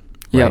her.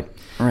 Right? Yep.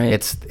 Right.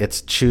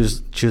 It's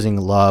choosing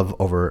love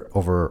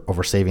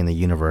over saving the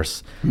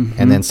universe.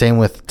 Mm-hmm. And then same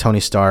with Tony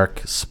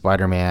Stark,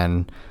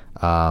 Spider-Man,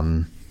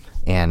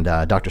 and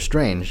Doctor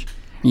Strange.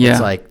 Yeah.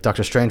 It's like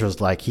Doctor Strange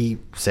was like, he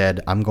said,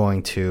 I'm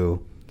going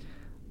to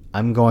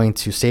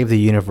save the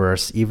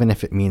universe even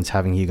if it means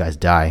having you guys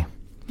die.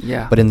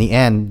 Yeah. But in the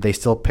end, they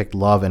still picked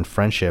love and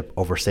friendship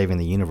over saving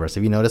the universe.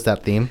 Have you noticed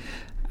that theme?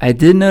 I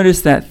did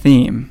notice that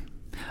theme.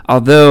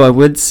 Although I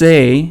would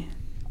say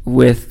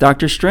with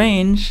Doctor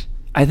Strange,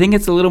 I think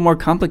it's a little more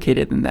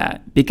complicated than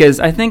that, because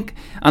I think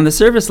on the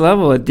surface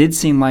level, it did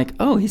seem like,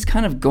 oh, he's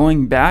kind of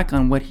going back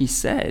on what he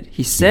said.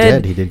 He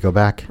did go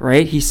back.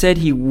 Right? He said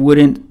he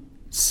wouldn't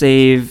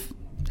save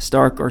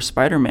Stark or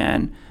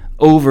Spider-Man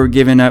over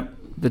giving up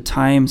the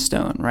Time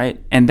Stone, right?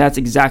 And that's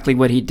exactly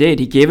what he did.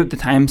 He gave up the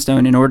Time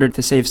Stone in order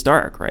to save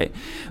Stark, right?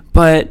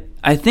 But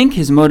I think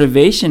his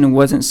motivation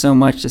wasn't so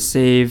much to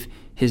save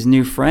his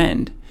new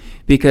friend,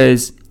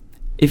 because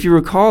if you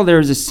recall, there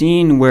was a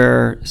scene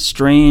where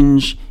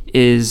Strange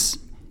is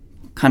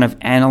kind of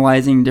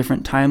analyzing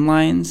different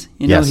timelines.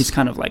 You know, Yes. he's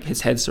kind of like,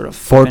 his head's sort of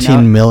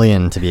 14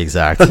 million to be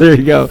exact. There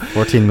you go.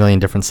 14 million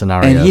different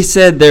scenarios. And he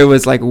said there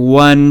was like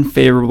one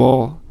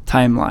favorable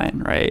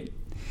timeline, right?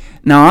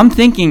 Now I'm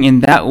thinking in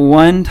that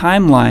one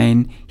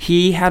timeline,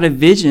 he had a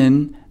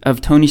vision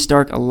of Tony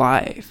Stark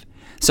alive.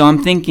 So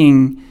I'm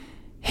thinking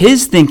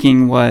his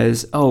thinking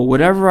was, oh,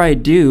 whatever I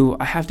do,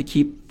 I have to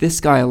keep this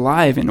guy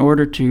alive in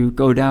order to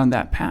go down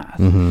that path.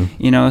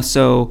 Mm-hmm. You know,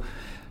 so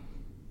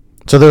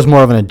there's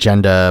more of an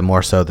agenda,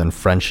 more so than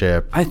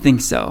friendship. I think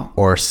so.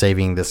 Or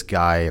saving this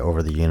guy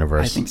over the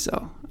universe.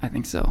 I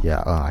think so.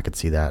 Yeah, I could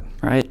see that.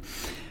 Right?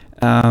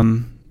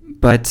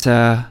 But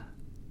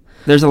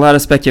there's a lot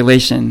of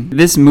speculation.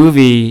 This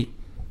movie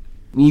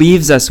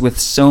leaves us with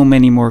so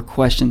many more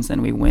questions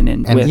than we went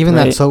in and with. Even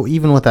right?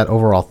 even with that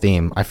overall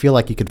theme, I feel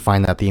like you could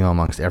find that theme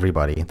amongst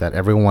everybody, that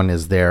everyone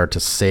is there to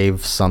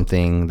save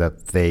something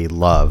that they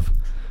love,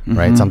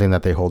 right? Mm-hmm. Something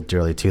that they hold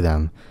dearly to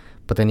them.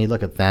 But then you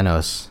look at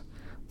Thanos,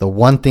 the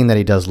one thing that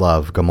he does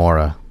love,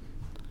 Gamora,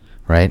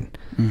 right?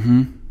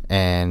 Mm-hmm.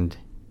 And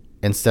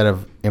instead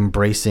of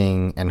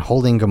embracing and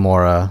holding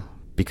Gamora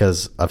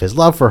because of his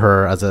love for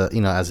her as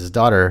as his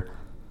daughter,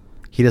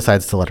 he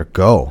decides to let her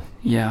go.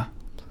 Yeah.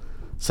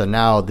 So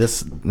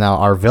now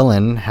our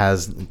villain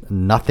has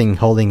nothing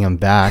holding him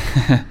back,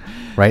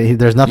 right?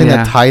 There's nothing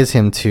that ties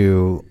him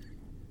to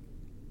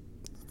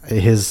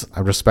his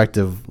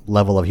respective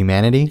level of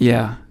humanity.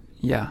 Yeah.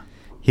 Yeah.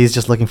 He's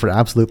just looking for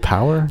absolute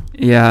power.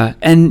 Yeah.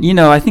 And,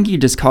 I think you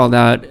just called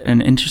out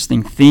an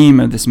interesting theme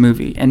of this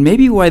movie, and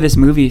maybe why this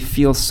movie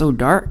feels so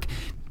dark.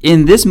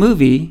 In this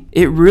movie,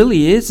 it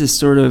really is this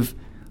sort of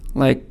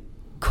like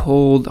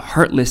cold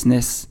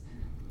heartlessness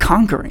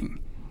conquering.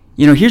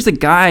 Here's a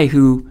guy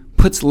who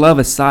puts love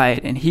aside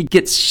and he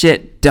gets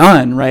shit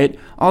done, right?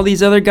 All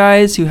these other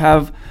guys who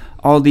have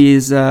all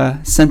these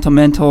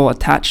sentimental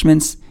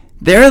attachments,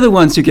 they're the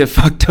ones who get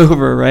fucked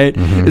over, right?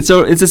 Mm-hmm. And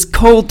so it's this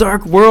cold,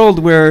 dark world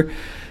where,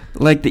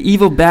 like, the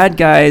evil bad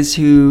guys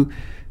who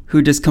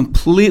just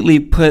completely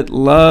put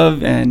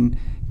love and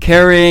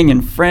caring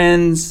and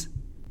friends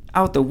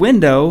out the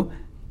window,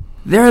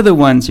 they're the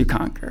ones who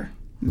conquer.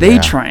 They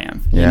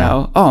triumph, you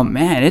know? Oh,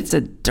 man, it's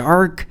a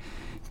dark,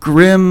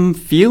 grim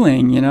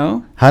feeling, you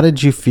know? How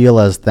did you feel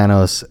as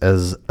Thanos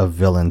as a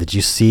villain? Did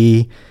you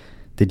see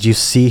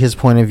his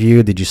point of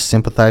view? Did you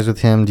sympathize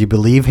with him? Do you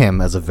believe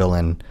him as a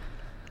villain?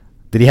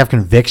 Did he have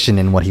conviction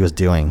in what he was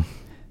doing?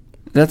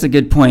 That's a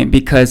good point,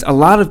 because a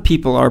lot of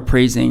people are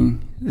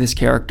praising this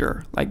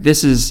character. Like,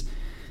 this is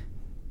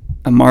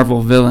a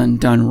Marvel villain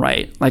done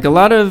right. Like, a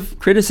lot of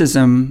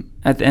criticism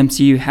at the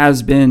MCU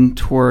has been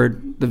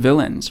toward the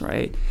villains,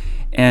 right?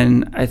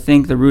 And I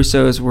think the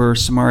Russos were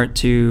smart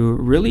to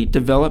really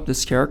develop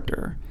this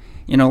character.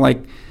 You know,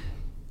 like,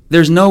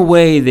 there's no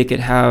way they could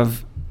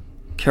have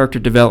character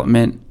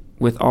development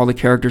with all the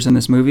characters in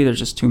this movie. There's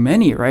just too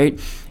many, right?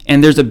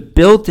 And there's a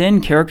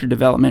built-in character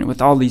development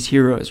with all these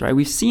heroes, right?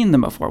 We've seen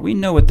them before. We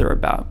know what they're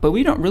about, but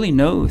we don't really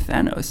know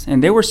Thanos.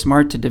 And they were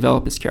smart to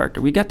develop his character.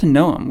 We got to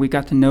know him. We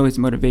got to know his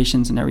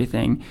motivations and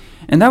everything.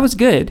 And that was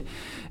good.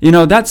 You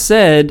know, that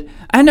said,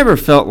 I never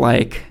felt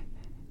like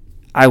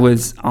I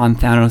was on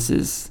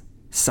Thanos'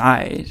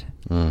 side.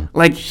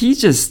 Like, he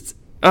just...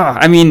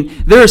 I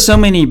mean, there are so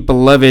many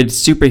beloved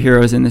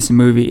superheroes in this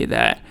movie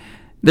that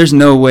there's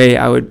no way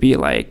I would be,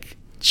 like,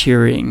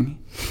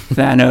 cheering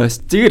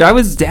Thanos. Dude, I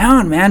was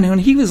down, man, when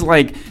he was,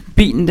 like,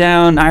 beating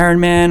down Iron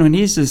Man, when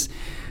he's just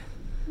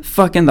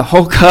fucking the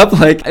Hulk up.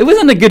 Like, it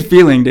wasn't a good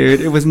feeling, dude.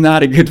 It was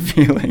not a good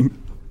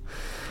feeling.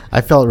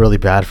 I felt really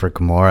bad for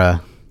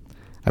Gamora.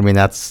 I mean,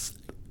 that's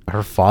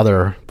her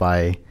father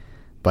by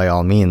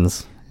all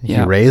means. He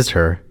raised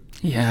her.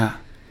 Yeah.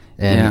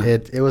 And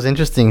it was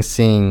interesting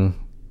seeing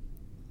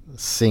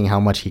how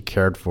much he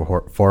cared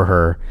for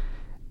her,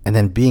 and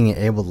then being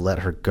able to let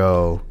her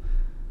go.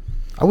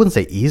 I wouldn't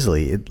say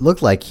easily. It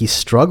looked like he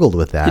struggled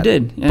with that. He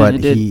did. Yeah, but he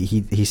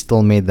did. He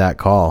still made that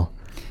call.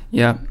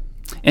 Yeah.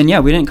 And yeah,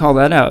 we didn't call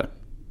that out.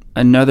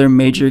 Another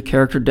major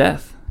character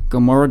death.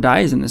 Gamora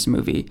dies in this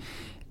movie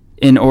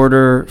in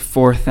order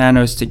for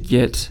Thanos to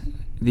get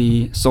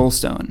the Soul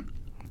Stone,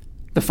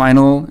 the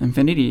final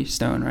Infinity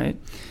Stone, right?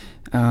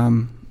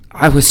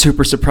 I was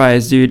super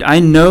surprised, dude. I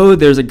know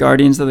there's a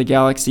Guardians of the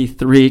Galaxy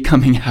 3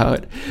 coming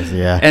out.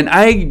 Yeah. And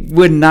I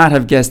would not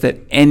have guessed that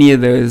any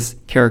of those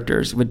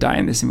characters would die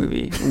in this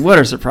movie. What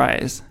a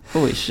surprise.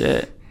 Holy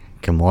shit.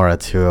 Gamora,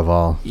 too, of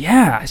all.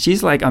 Yeah,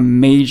 she's like a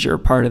major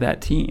part of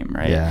that team,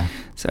 right? Yeah.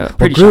 So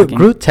pretty Groot, shocking.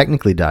 Groot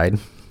technically died.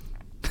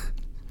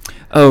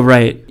 Oh,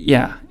 right.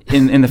 Yeah.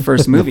 In the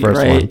first movie, first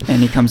right? one.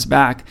 And he comes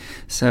back.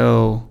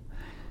 So,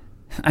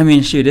 I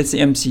mean, shoot, it's the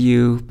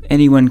MCU.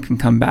 Anyone can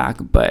come back,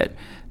 but...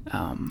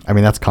 I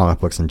mean, that's comic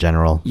books in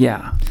general.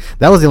 Yeah.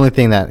 That was the only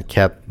thing that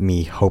kept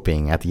me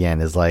hoping at the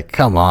end, is like,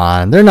 come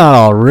on, they're not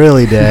all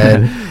really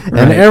dead.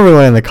 Right. And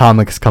everyone in the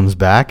comics comes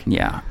back.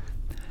 Yeah.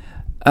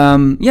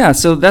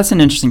 So that's an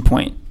interesting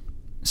point.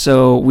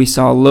 So we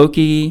saw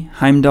Loki,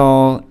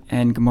 Heimdall,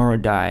 and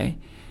Gamora die.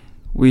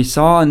 We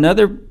saw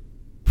another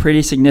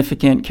pretty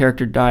significant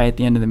character die at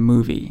the end of the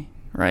movie,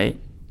 right?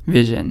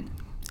 Vision.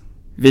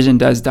 Vision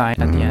does die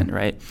at the end,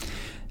 right?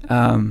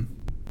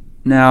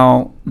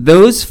 Now,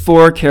 those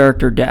 4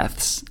 character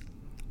deaths,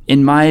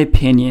 in my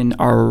opinion,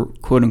 are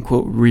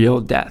quote-unquote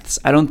real deaths.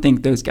 I don't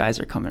think those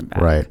guys are coming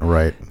back. Right.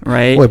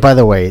 Right? Wait, by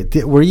the way,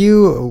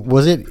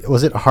 was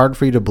it hard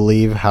for you to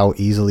believe how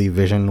easily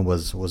Vision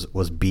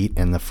was beat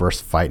in the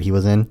first fight he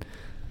was in?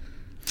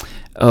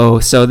 Oh,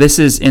 so this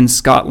is in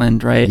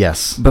Scotland, right?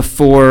 Yes.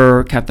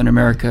 Before Captain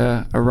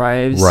America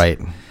arrives. Right.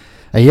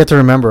 And you have to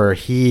remember,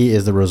 he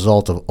is the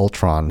result of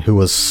Ultron, who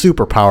was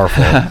super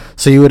powerful.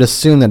 So you would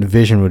assume that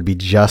Vision would be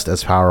just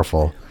as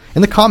powerful.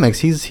 In the comics,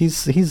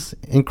 he's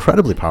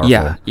incredibly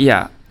powerful.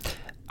 Yeah.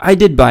 I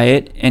did buy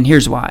it, and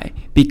here's why.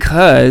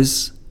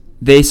 Because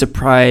they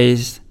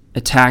surprise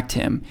attacked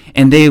him,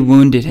 and they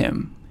wounded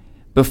him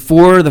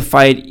before the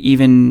fight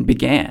even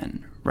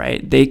began,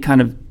 right? They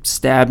kind of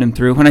stabbed him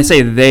through. When I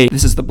say they,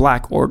 this is the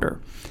Black Order.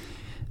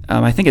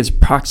 I think it's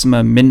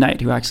Proxima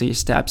Midnight who actually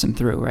stabs him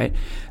through, right?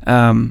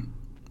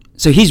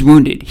 So he's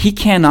wounded. He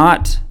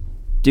cannot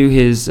do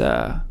his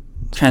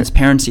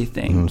transparency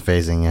thing.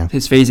 Phasing, yeah.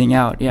 His phasing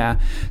out, yeah.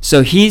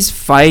 So he's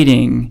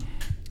fighting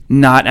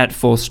not at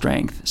full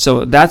strength.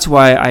 So that's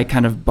why I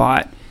kind of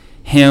bought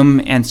him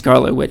and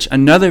Scarlet Witch,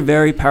 another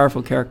very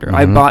powerful character.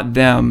 I bought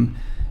them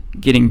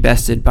getting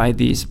bested by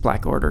these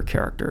Black Order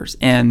characters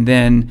and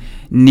then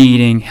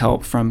needing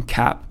help from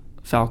Cap,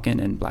 Falcon,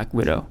 and Black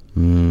Widow.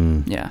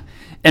 Yeah.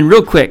 And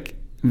real quick,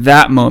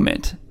 that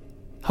moment,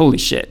 holy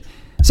shit.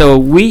 So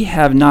we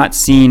have not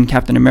seen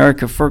Captain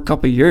America for a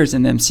couple of years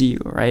in the MCU,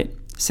 right?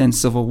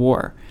 Since Civil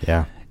War.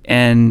 Yeah.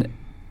 And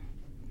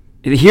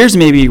here's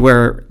maybe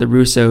where the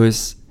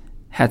Russos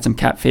had some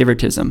Cap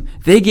favoritism.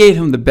 They gave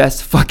him the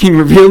best fucking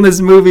reveal in this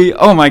movie.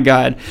 Oh my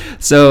God.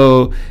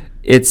 So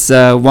it's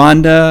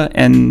Wanda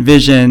and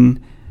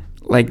Vision,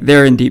 like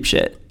they're in deep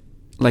shit.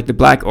 Like the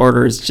Black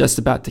Order is just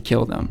about to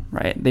kill them,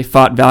 right? They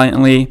fought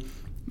valiantly,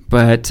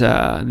 but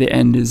the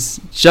end is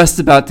just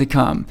about to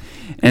come.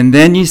 And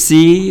then you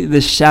see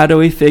the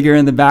shadowy figure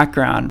in the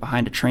background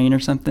behind a train or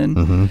something.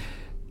 Mm-hmm.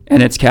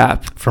 And it's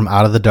Cap. From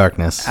out of the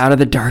darkness. Out of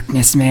the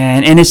darkness,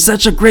 man. And it's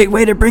such a great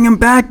way to bring him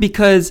back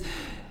because,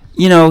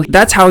 you know,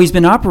 that's how he's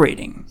been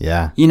operating.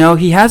 Yeah. You know,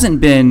 he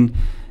hasn't been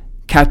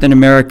Captain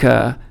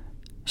America,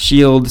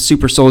 Shield,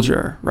 super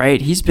soldier,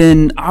 right? He's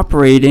been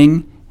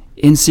operating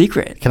in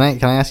secret. Can I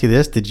ask you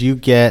this? Did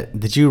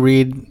you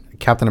read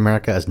Captain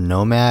America as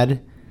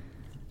Nomad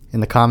in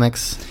the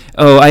comics?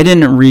 Oh, I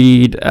didn't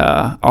read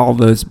all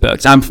those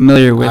books. I'm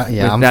familiar with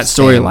that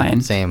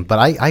storyline. Same, but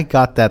I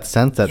got that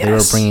sense that they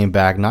were bringing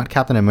back not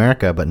Captain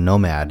America, but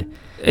Nomad.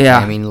 Yeah.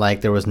 I mean,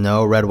 like, there was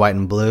no red, white,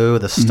 and blue.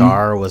 The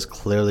star was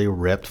clearly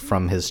ripped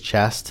from his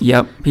chest.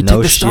 Yep. He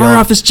took the star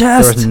off his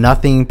chest. There was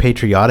nothing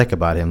patriotic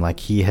about him. Like,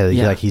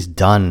 he's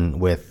done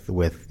with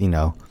you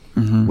know,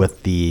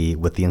 with the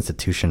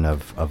institution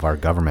of our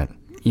government.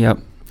 Yep.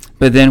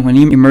 But then when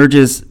he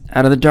emerges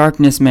out of the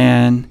darkness,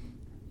 man,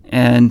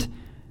 and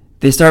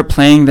they start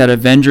playing that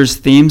Avengers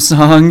theme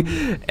song,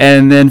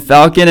 and then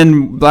Falcon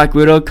and Black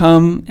Widow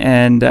come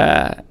and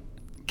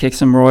kick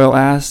some royal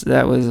ass.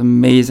 That was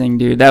amazing,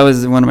 dude. That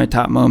was one of my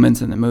top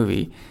moments in the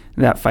movie.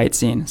 That fight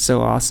scene,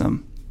 so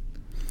awesome.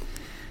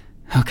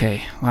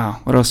 Okay,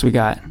 wow. What else we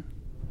got?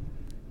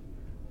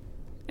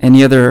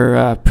 Any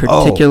other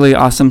particularly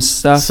awesome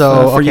stuff?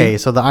 For you?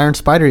 So the Iron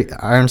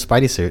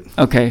Spidey suit.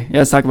 Okay, yeah,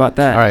 let's talk about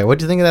that. All right, what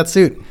do you think of that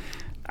suit?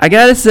 I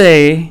gotta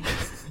say.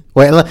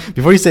 Wait,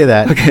 before you say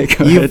that, okay,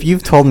 go ahead.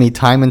 You've told me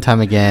time and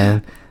time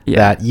again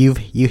that you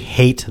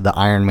hate the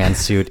Iron Man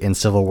suit in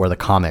Civil War, the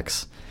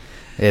comics.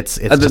 It's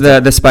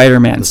the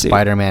Spider-Man suit.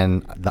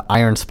 The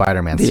Iron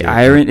Spider-Man suit.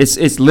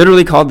 It's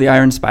literally called the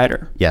Iron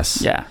Spider.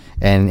 Yes. Yeah.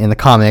 And in the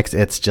comics,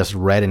 it's just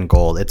red and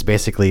gold. It's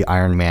basically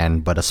Iron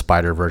Man, but a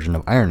spider version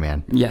of Iron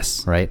Man.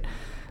 Yes. Right?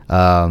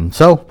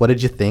 So, what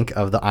did you think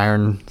of the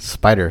Iron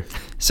Spider?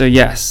 So,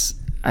 yes,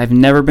 I've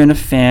never been a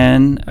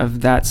fan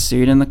of that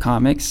suit in the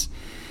comics.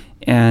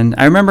 And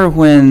I remember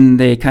when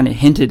they kind of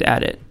hinted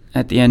at it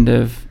at the end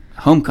of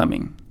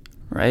Homecoming,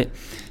 right?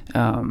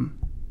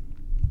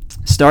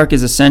 Stark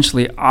is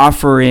essentially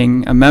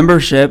offering a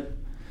membership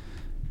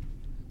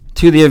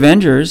to the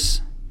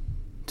Avengers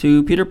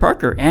to Peter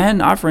Parker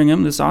and offering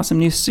him this awesome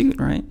new suit,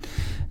 right?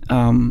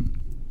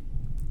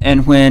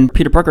 And when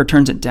Peter Parker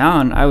turns it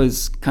down, I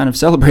was kind of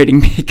celebrating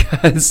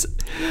because,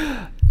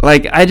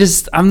 like,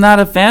 I'm not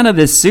a fan of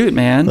this suit,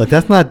 man. Look,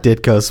 that's not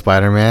Ditko's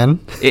Spider-Man.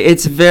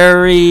 It's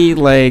very,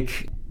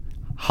 like...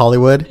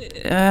 Hollywood?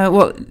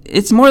 Well,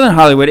 it's more than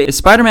Hollywood. It's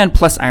Spider-Man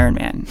plus Iron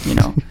Man, you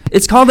know.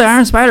 It's called the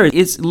Iron Spider.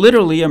 It's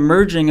literally a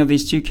merging of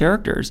these two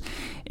characters.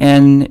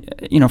 And,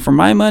 you know, for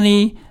my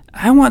money,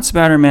 I want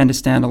Spider-Man to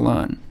stand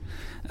alone.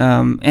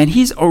 And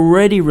he's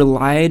already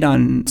relied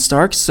on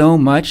Stark so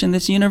much in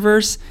this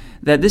universe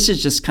that this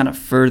is just kind of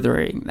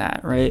furthering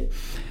that, right?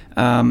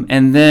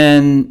 And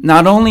then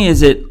not only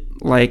is it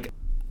like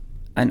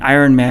an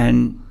Iron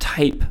Man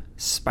type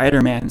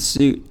Spider-Man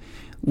suit,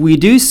 we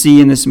do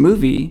see in this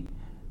movie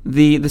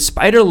the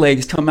spider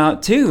legs come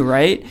out too,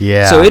 right?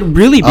 Yeah. So it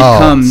really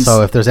becomes...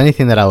 So if there's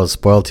anything that I was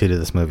spoiled to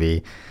this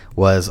movie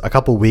was a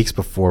couple weeks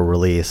before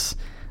release,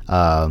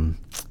 some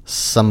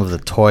of the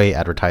toy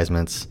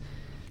advertisements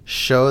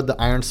showed the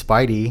Iron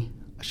Spidey,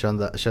 showed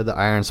the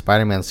Iron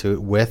Spider-Man suit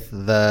with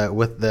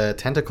the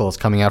tentacles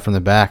coming out from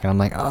the back, and I'm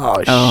like, oh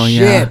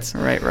shit!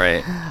 Yeah.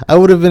 Right. I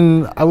would have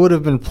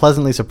been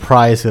pleasantly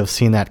surprised to have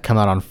seen that come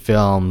out on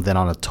film than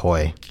on a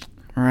toy.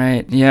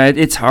 Right. Yeah,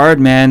 it's hard,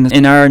 man.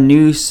 In our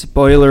new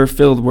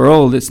spoiler-filled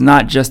world, it's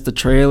not just the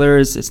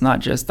trailers, it's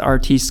not just the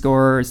RT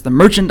score, it's the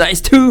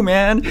merchandise too,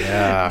 man.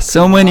 Yeah.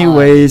 So many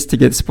ways to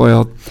get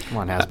spoiled. Come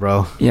on,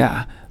 Hasbro.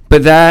 Yeah.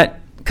 But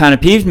that kind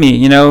of peeved me,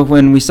 you know,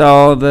 when we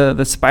saw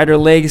the spider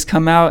legs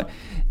come out.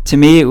 To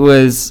me, it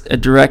was a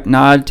direct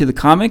nod to the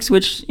comics,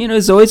 which, you know,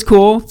 is always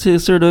cool to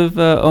sort of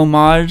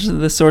homage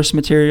the source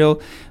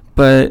material.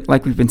 But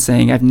like we've been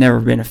saying, I've never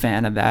been a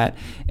fan of that.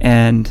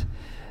 And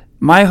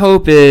my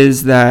hope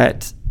is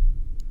that,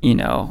 you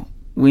know,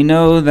 we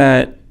know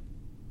that,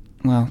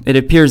 well, it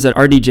appears that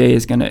RDJ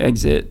is going to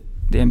exit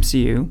the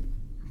MCU,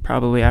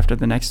 probably after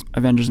the next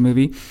Avengers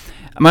movie.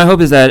 My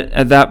hope is that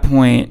at that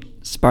point,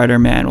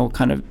 Spider-Man will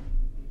kind of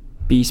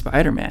be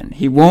Spider-Man.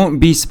 He won't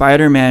be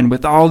Spider-Man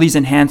with all these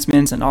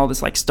enhancements and all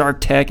this, like,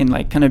 Stark tech and,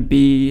 like, kind of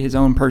be his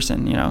own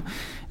person, you know.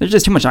 There's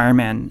just too much Iron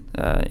Man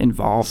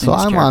involved. So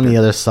I'm on the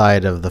other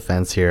side of the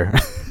fence here.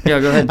 Yeah,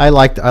 go ahead. I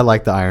liked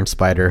the Iron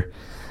Spider.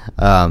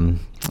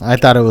 I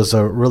thought it was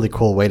a really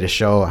cool way to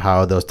show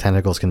how those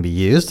tentacles can be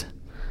used.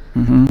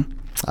 Mm-hmm.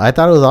 I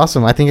thought it was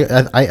awesome. I think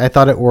I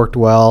thought it worked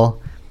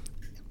well,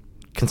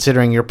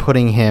 considering you're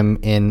putting him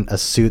in a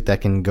suit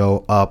that can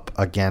go up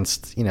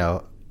against, you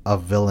know, a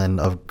villain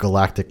of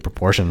galactic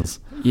proportions.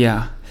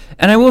 Yeah,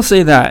 and I will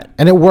say that,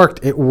 and it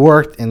worked. It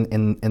worked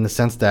in the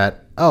sense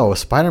that, oh,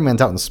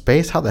 Spider-Man's out in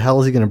space. How the hell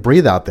is he going to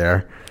breathe out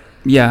there?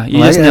 Yeah, you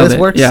like, just nailed it.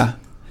 Works. Yeah.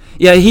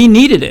 Yeah, he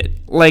needed it.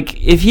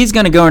 Like, if he's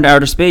going to go into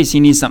outer space, he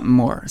needs something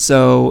more.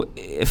 So,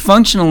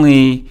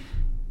 functionally,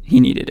 he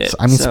needed it.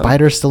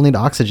 Spiders still need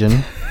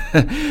oxygen.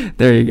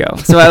 There you go.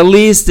 So, at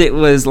least it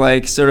was,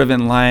 like, sort of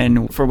in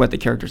line for what the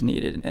characters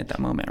needed at that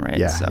moment, right?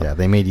 Yeah,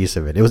 they made use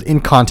of it. It was in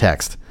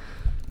context.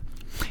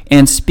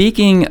 And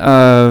speaking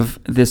of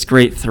this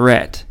great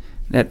threat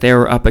that they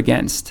were up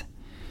against,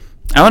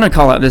 I want to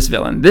call out this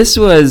villain. This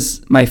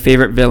was my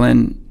favorite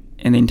villain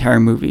in the entire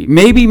movie.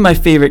 Maybe my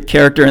favorite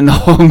character in the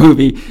whole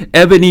movie,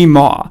 Ebony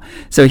Maw.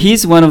 So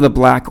he's one of the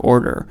Black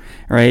Order,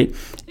 right?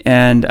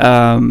 And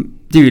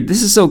dude,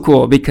 this is so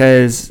cool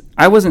because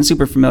I wasn't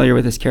super familiar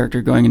with this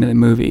character going into the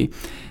movie.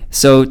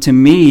 So to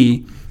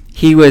me,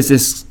 he was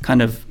this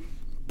kind of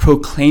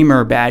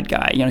proclaimer bad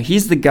guy. You know,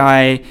 he's the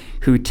guy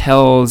who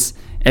tells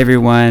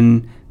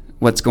everyone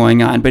what's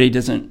going on, but he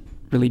doesn't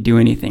really do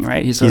anything,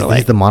 right? He's sort of like,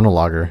 he's the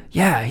monologuer.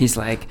 Yeah, he's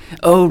like,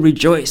 oh,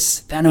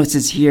 rejoice, Thanos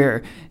is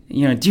here.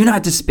 You know, do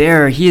not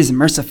despair. He is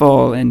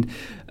merciful, and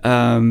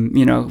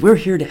you know, we're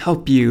here to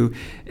help you.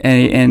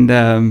 And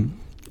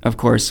of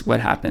course, what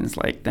happens?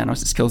 Like, Thanos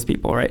just kills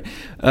people, right?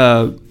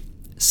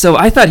 So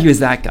I thought he was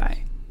that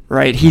guy,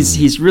 right?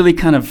 He's really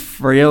kind of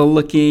frail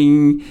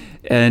looking,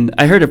 and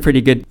I heard a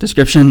pretty good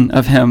description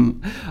of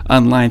him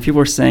online. People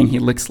were saying he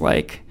looks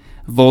like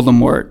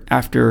Voldemort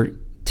after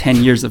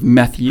 10 years of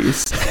meth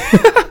use.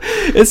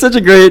 It's such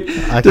a great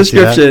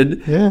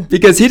description. Yeah.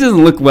 Because he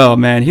doesn't look well,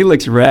 man. He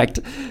looks wrecked.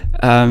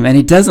 And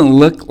he doesn't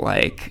look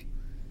like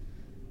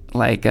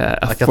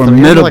a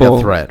formidable like a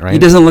threat, right? He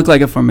doesn't look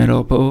like a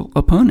formidable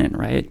opponent,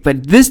 right?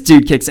 But this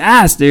dude kicks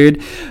ass,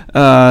 dude.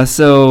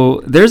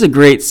 So there's a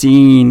great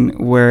scene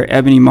where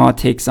Ebony Maw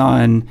takes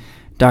on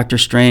Doctor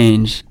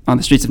Strange on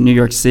the streets of New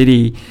York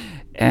City,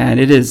 and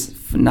it is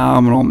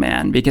phenomenal,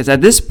 man, because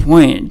at this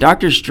point,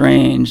 Doctor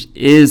Strange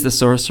is the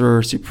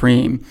Sorcerer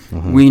Supreme.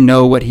 Mm-hmm. We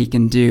know what he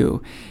can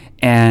do.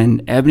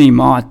 And Ebony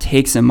Maw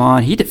takes him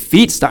on. He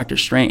defeats Doctor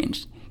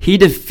Strange.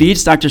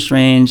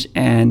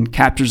 And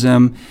captures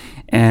him.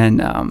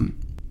 And,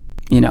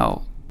 you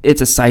know, it's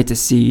a sight to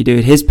see,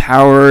 dude. His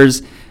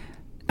powers,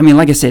 I mean,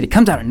 like I said, it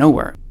comes out of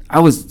nowhere. I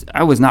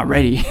was not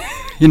ready,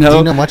 you know? Do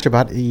you know much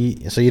about, so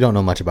you don't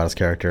know much about his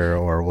character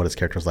or what his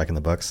character was like in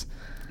the books?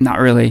 Not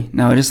really.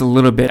 No, just a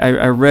little bit.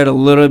 I read a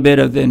little bit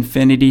of the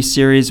Infinity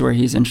series where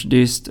he's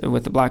introduced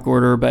with the Black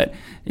Order, but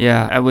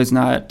yeah, I was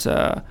not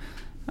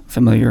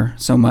familiar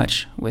so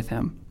much with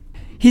him.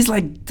 He's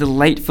like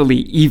delightfully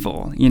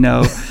evil, you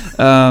know.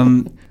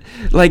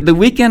 Like the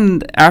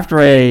weekend after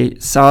I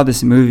saw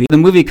this movie, the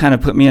movie kind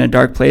of put me in a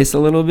dark place a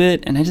little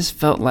bit, and I just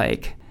felt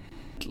like,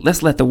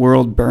 let's let the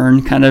world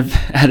burn kind of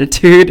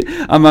attitude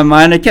on my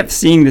mind. I kept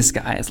seeing this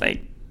guy. It's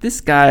like,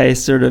 this guy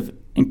sort of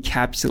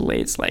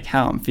encapsulates like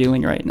how I'm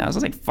feeling right now. So I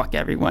was like, fuck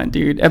everyone,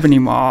 dude. Ebony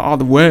Maw all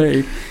the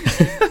way.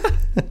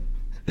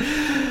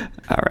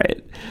 All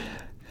right.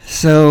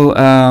 So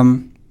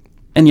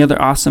any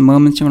other awesome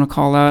moments you want to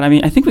call out? I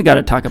mean, I think we got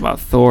to talk about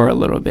Thor a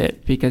little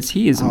bit because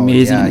he is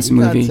amazing in this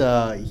movie. He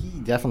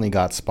definitely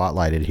got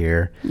spotlighted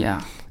here.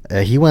 Yeah.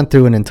 He went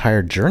through an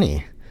entire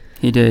journey.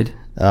 He did.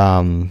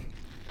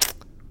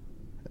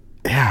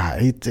 Yeah,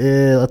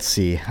 let's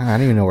see. I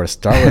don't even know where to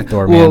start with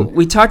Thor, well, man.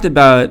 we talked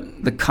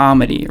about the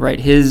comedy, right?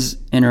 His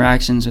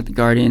interactions with the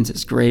Guardians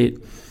is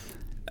great.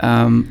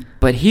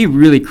 But he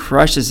really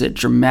crushes it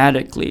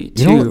dramatically,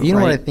 too. You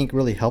know what I think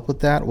really helped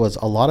with that was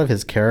a lot of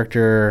his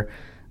character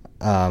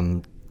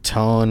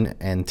tone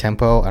and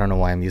tempo. I don't know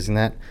why I'm using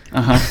that.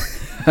 Uh-huh.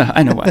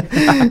 I know why.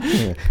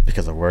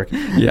 Because of work.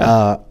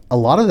 Yeah. A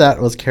lot of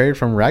that was carried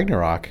from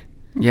Ragnarok.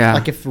 Yeah.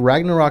 Like if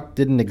Ragnarok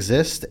didn't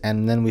exist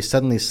and then we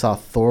suddenly saw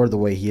Thor the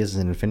way he is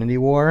in Infinity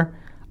War,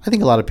 I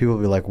think a lot of people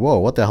would be like, whoa,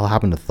 what the hell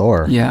happened to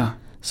Thor? Yeah.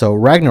 So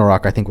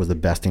Ragnarok, I think, was the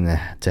best thing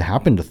to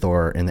happen to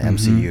Thor in the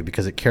MCU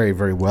because it carried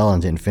very well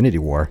into Infinity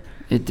War.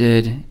 It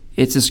did.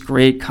 It's this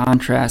great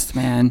contrast,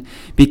 man,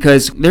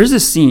 because there's a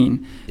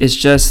scene. It's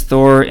just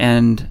Thor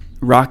and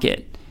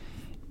Rocket.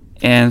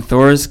 And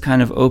Thor's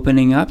kind of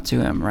opening up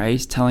to him, right?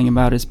 He's telling him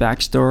about his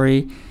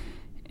backstory.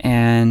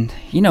 And,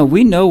 you know,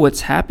 we know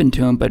what's happened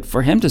to him, but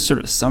for him to sort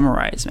of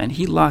summarize, man,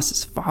 he lost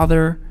his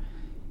father.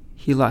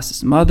 He lost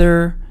his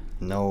mother.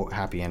 No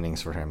happy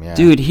endings for him, yeah.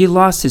 Dude, he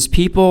lost his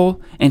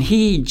people, and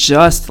he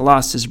just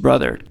lost his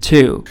brother,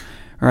 too,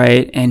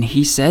 right? And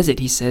he says it.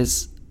 He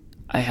says,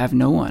 I have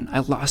no one. I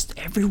lost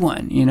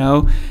everyone, you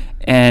know?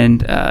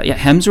 And, yeah,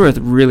 Hemsworth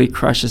really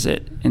crushes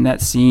it in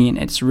that scene.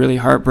 It's really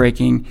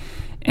heartbreaking.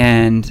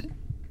 And,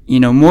 you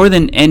know, more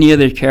than any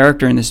other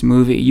character in this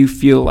movie, you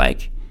feel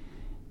like,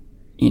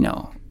 you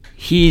know,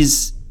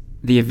 he's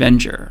the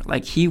Avenger.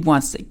 Like, he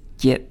wants to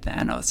get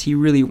Thanos. He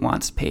really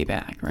wants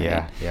payback,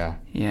 right?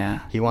 Yeah.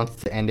 He wants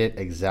to end it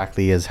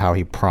exactly as how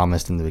he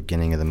promised in the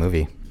beginning of the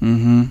movie.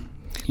 Mm-hmm.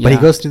 Yeah. But he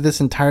goes through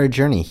this entire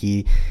journey.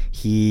 He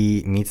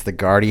meets the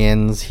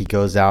Guardians. He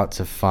goes out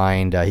to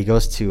find. He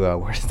goes to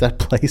where's that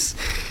place?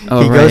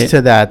 Oh, he goes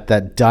to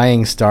that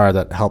dying star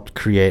that helped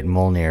create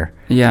Mjolnir.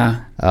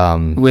 Yeah.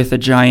 With a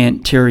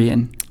giant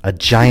Tyrion. A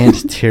giant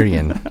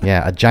Tyrion.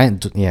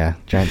 Giant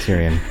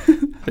Tyrion.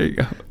 There you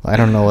go. I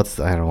don't know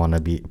I don't want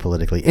to be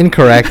politically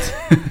incorrect,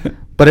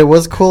 but it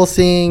was cool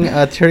seeing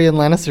Tyrion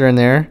Lannister in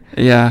there.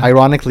 Yeah.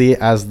 Ironically,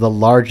 as the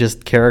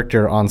largest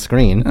character on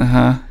screen.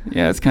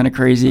 Yeah, it's kind of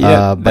crazy.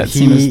 Yeah, but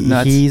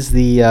he's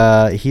the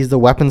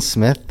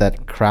weaponsmith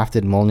that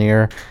crafted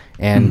Mjolnir.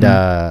 And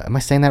am I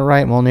saying that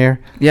right, Mjolnir?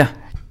 Yeah.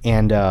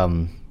 And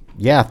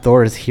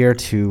Thor is here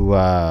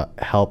to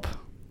help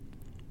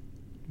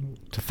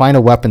to find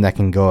a weapon that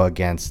can go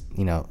against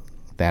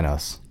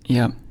Thanos.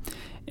 Yeah.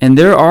 And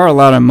there are a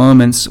lot of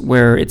moments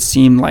where it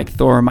seemed like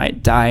Thor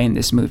might die in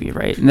this movie,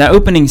 right? In that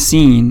opening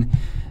scene,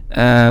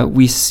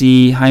 we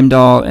see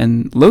Heimdall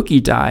and Loki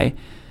die.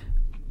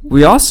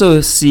 We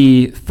also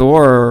see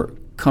Thor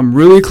come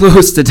really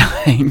close to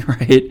dying,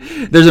 right?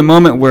 There's a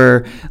moment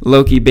where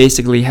Loki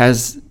basically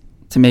has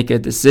to make a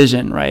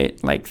decision,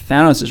 right? Like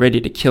Thanos is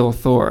ready to kill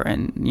Thor,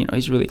 and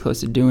he's really close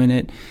to doing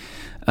it.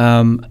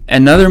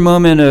 Another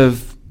moment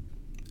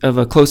of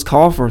a close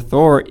call for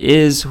Thor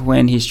is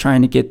when he's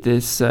trying to get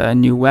this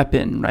new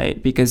weapon,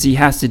 right? Because he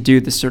has to do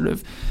this sort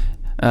of,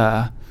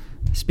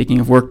 speaking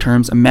of work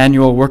terms, a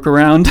manual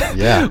workaround,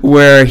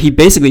 where he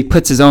basically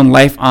puts his own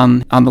life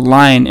on the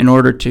line in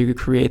order to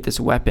create this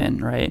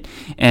weapon, right?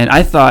 And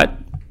I thought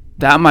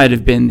that might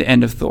have been the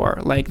end of Thor.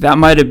 Like, that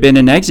might have been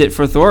an exit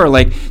for Thor.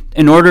 Like,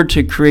 in order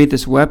to create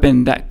this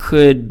weapon that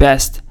could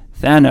best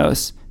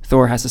Thanos,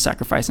 Thor has to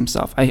sacrifice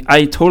himself.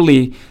 I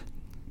totally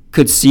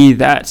could see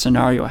that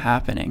scenario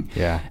happening.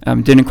 Yeah.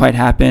 Didn't quite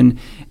happen.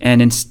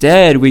 And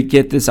instead, we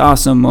get this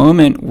awesome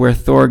moment where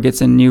Thor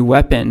gets a new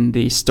weapon,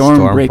 the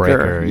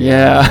Stormbreaker.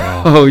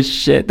 Yeah. Oh,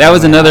 shit. That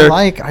was another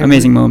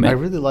amazing moment. I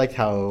really liked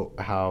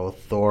how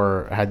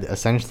Thor had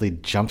essentially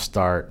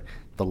jumpstart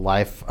the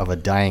life of a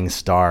dying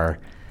star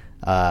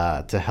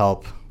to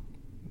help,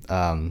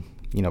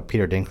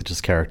 Peter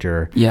Dinklage's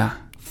character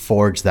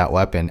forge that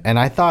weapon. And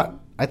I thought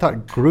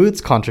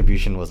Groot's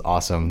contribution was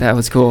awesome. That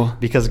was cool.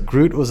 Because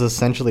Groot was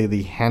essentially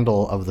the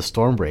handle of the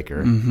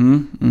Stormbreaker.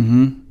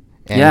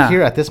 And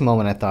here at this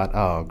moment, I thought,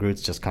 oh,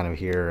 Groot's just kind of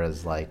here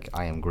as like,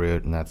 I am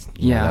Groot, and that's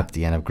that's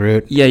the end of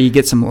Groot. Yeah, you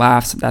get some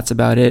laughs. That's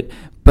about it.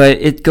 But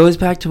it goes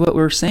back to what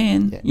we were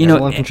saying.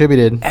 Everyone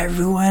contributed.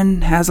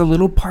 Everyone has a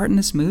little part in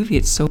this movie.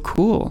 It's so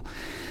cool.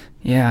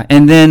 Yeah,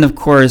 and then, of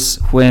course,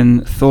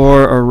 when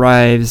Thor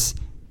arrives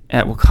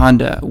at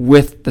Wakanda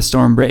with the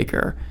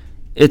Stormbreaker,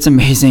 it's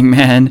amazing,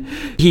 man.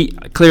 He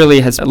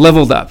clearly has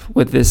leveled up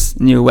with this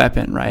new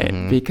weapon,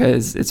 right?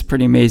 Because it's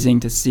pretty amazing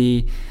to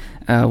see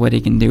what he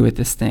can do with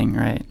this thing,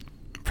 right?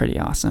 Pretty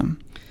awesome.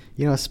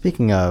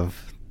 Speaking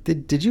of,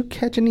 did you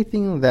catch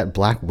anything that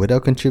Black Widow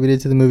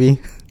contributed to the movie?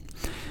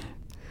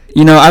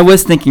 I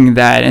was thinking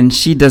that, and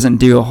she doesn't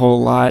do a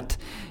whole lot.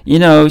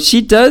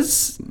 She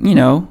does,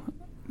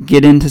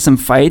 get into some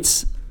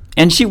fights,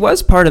 and she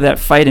was part of that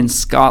fight in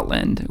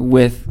Scotland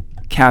with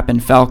Cap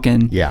and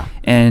Falcon. Yeah.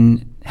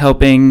 And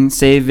helping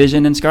save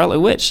Vision and Scarlet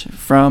Witch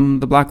from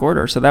the Black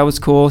Order. So that was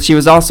cool. She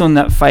was also in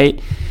that fight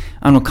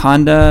on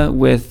Wakanda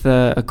with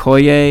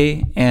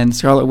Okoye and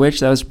Scarlet Witch.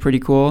 That was pretty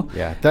cool.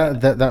 Yeah,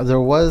 there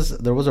was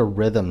a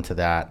rhythm to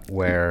that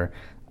where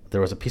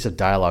there was a piece of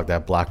dialogue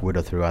that Black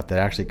Widow threw out that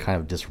actually kind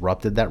of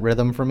disrupted that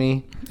rhythm for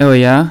me. Oh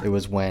yeah. It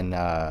was when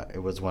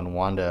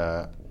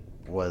Wanda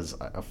was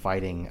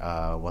fighting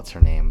what's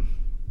her name?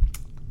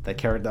 The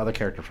other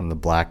character from the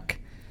Black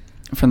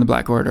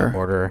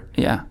Order.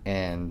 Yeah.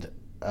 And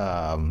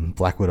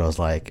Black Widow's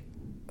like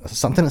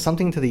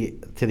something to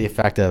the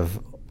effect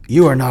of,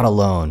 "You are not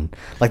alone."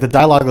 Like the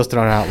dialogue was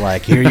thrown out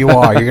like, "Here you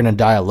are, you're gonna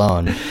die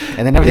alone,"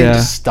 and then everything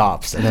just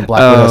stops, and then Black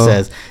Widow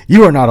says,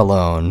 "You are not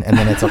alone," and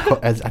then it's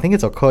I think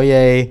it's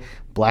Okoye,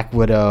 Black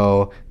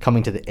Widow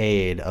coming to the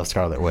aid of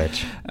Scarlet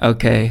Witch.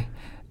 Okay,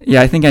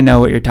 yeah, I think I know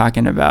what you're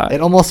talking about.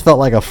 It almost felt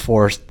like a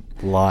forced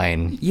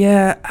line.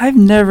 Yeah, I've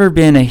never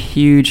been a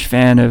huge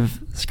fan of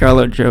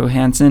Scarlett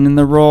Johansson in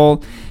the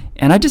role,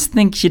 and I just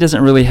think she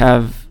doesn't really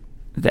have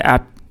the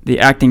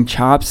acting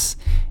chops.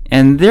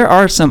 And there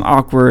are some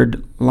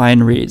awkward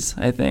line reads,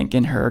 I think,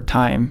 in her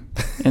time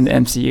in the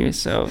MCU.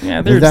 So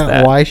yeah, there's that. Is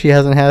that why she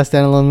hasn't had a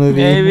standalone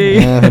movie?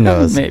 Maybe. Who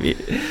knows? Maybe.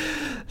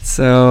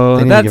 So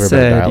they need that to give her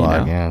said, better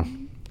dialogue,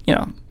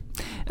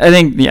 I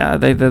think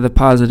the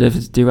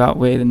positives do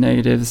outweigh the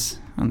negatives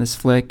on this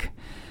flick.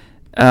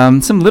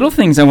 Some little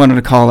things I wanted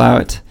to call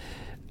out.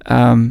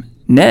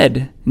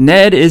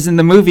 Ned is in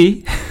the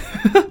movie.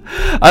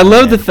 I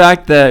love the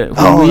fact that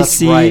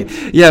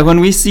when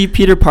we see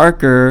Peter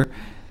Parker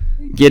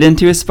get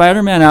into his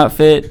Spider-Man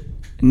outfit,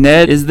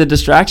 Ned is the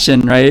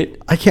distraction, right?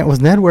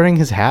 Was Ned wearing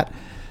his hat?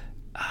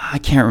 I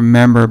can't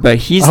remember, but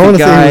he's the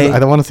guy. I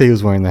don't want to say he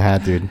was wearing the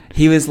hat, dude.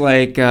 He was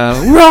like,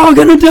 "We're all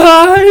gonna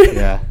die."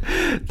 Yeah,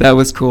 that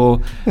was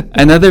cool.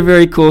 Another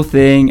very cool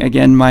thing,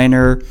 again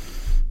minor,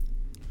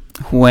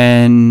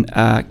 when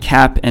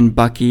Cap and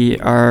Bucky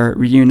are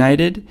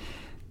reunited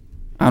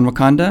on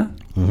Wakanda.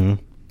 Mm-hmm.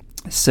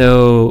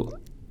 So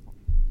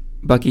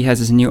Bucky has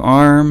his new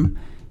arm.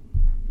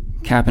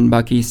 Cap and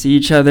Bucky see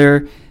each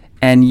other,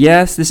 and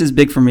yes, this is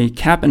big for me.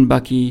 Cap and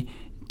Bucky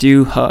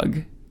do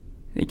hug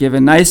They give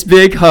a nice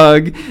big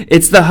hug.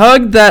 It's the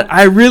hug that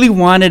I really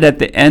wanted at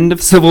the end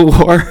of Civil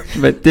War,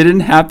 but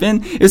didn't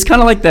happen. It was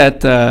kind of like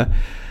that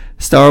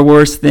Star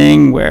Wars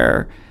thing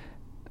where,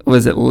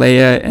 was it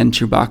Leia and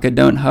Chewbacca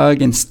don't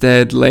hug?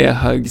 Instead, Leia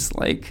hugs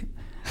like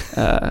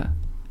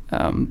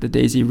the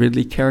Daisy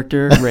Ridley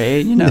character,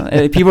 Rey.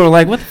 People were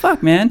like, "What the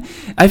fuck, man?"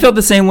 I felt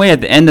the same way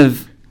at the end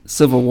of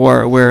Civil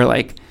War, where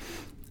like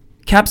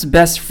Cap's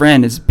best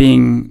friend is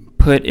being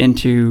put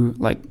into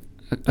like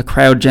a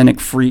cryogenic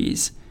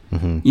freeze,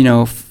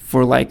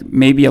 for like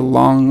maybe a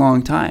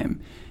long time,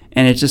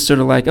 and it's just sort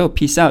of like, "Oh,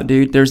 peace out,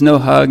 dude." There's no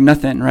hug,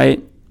 nothing,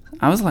 right?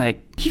 I was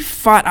like, he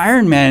fought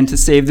Iron Man to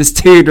save this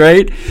dude,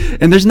 right?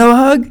 And there's no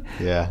hug.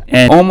 Yeah.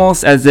 And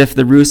almost as if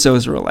the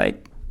Russos were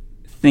like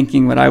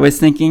thinking what I was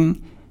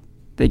thinking,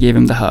 they gave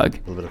him the hug. A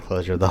little bit of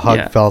closure. The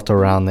hug felt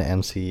around the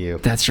MCU.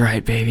 That's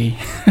right, baby.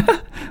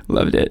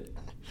 Loved it.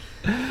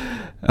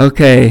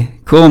 Okay,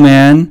 cool,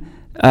 man.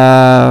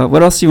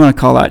 What else do you want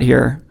to call out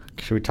here?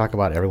 Should we talk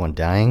about everyone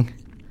dying?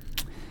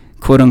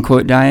 Quote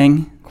unquote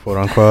dying. Quote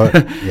unquote.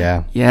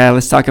 Yeah. Yeah,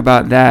 let's talk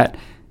about that.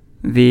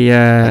 Like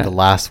the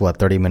last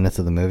 30 minutes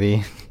of the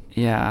movie?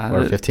 Yeah.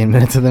 Or 15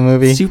 minutes of the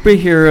movie?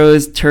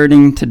 Superheroes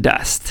turning to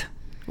dust.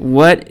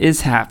 What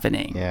is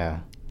happening?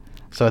 Yeah.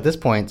 So at this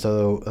point,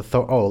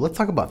 Thor, let's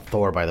talk about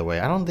Thor, by the way.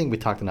 I don't think we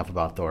talked enough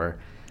about Thor.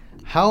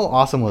 How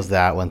awesome was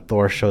that when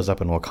Thor shows up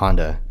in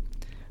Wakanda?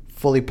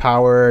 Fully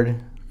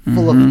powered,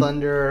 full of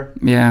thunder,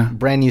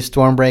 brand new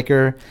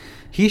Stormbreaker.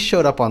 He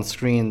showed up on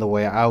screen the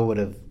way I would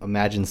have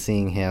imagined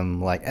seeing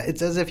him. Like,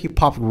 it's as if he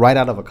popped right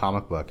out of a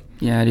comic book.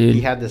 Yeah, dude.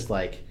 He had this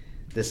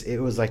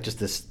it was like just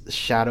this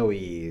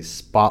shadowy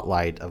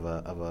spotlight of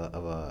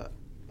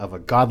a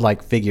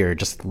godlike figure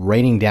just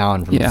raining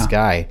down from the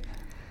sky.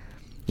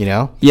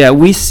 Yeah,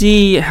 we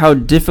see how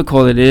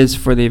difficult it is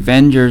for the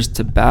Avengers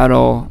to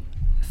battle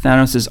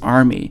Thanos'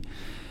 army,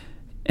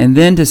 and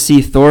then to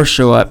see Thor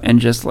show up and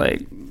just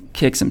like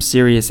kick some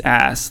serious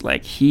ass.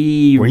 Like,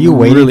 he Were you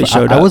really waiting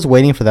showed up. I was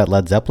waiting for that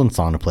Led Zeppelin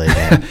song to play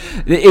again.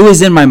 It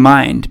was in my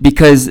mind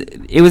because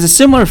it was a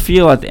similar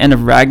feel at the end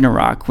of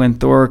Ragnarok when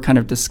Thor kind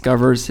of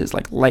discovers his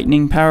like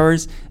lightning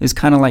powers. It's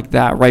kind of like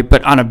that, right?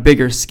 But on a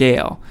bigger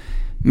scale.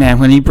 Man,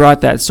 when he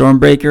brought that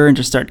Stormbreaker and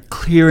just started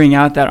clearing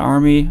out that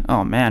army,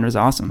 oh man, it was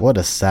awesome. What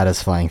a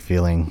satisfying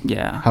feeling.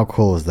 Yeah. How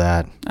cool is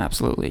that?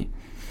 Absolutely.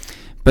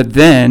 But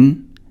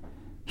then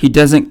he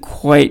doesn't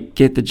quite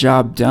get the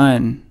job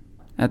done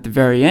at the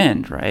very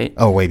end, right?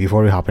 Oh, wait,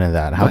 before we hop into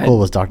that, how cool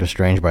was Doctor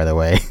Strange, by the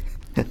way?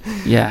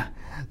 Yeah.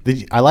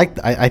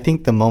 I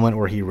think the moment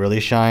where he really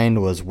shined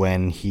was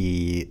when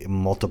he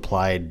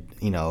multiplied,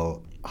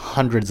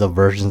 hundreds of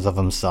versions of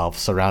himself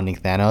surrounding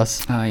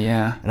Thanos. Oh,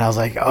 yeah. And I was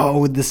like,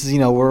 oh, this is,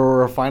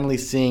 we're finally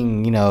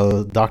seeing,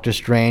 Doctor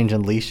Strange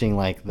unleashing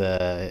like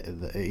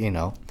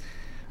the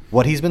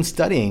what he's been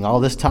studying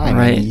all this time,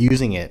 right, and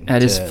using it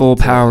at his full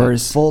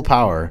powers. Full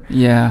power.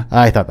 Yeah.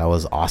 I thought that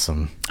was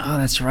awesome. Oh,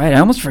 that's right. I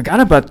almost forgot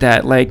about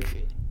that.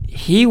 Like,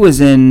 he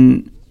was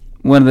in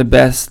one of the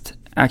best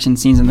action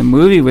scenes in the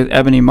movie with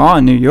Ebony Maw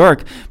in New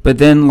York, but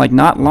then like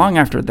not long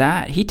after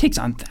that, he takes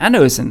on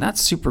Thanos, and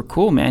that's super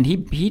cool, man.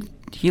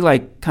 He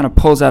like kind of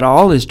pulls out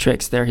all his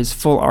tricks there, his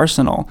full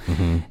arsenal,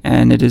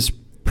 and it is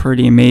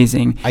pretty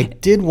amazing. I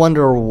did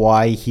wonder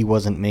why he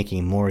wasn't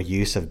making more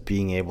use of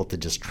being able to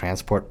just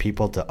transport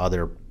people to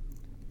other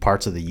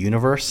parts of the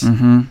universe.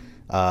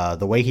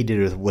 The way he did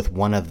it with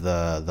one of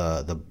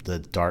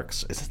the dark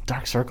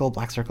Black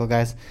Circle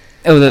guys.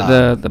 Oh,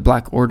 the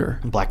Black Order.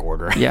 Black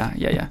Order. Yeah.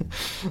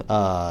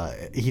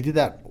 He did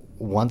that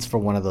once for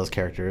one of those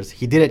characters.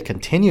 He did it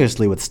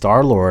continuously with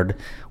Star-Lord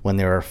when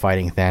they were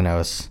fighting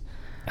Thanos.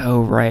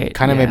 Oh, right.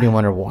 Kind of made me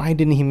wonder, why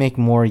didn't he make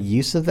more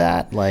use of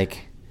that?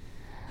 Like,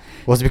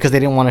 was it because they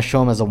didn't want to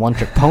show him as a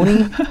one-trick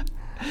pony?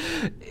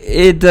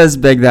 It does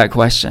beg that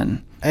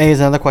question. And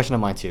here's another question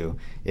of mine too: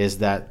 is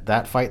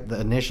that fight,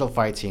 the initial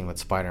fight scene with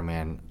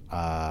Spider-Man,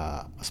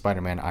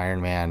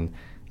 Iron Man,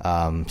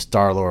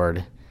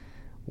 Star-Lord,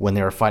 when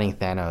they were fighting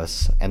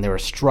Thanos and they were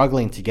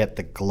struggling to get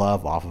the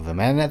glove off of him,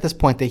 and at this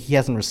point he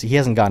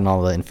hasn't gotten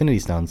all the Infinity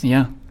Stones.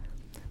 Yeah,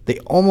 they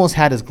almost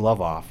had his glove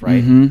off,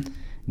 right?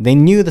 They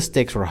knew the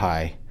stakes were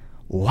high.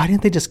 Why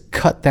didn't they just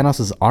cut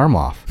Thanos' arm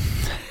off?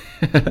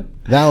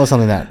 That was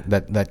something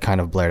that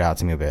kind of blared out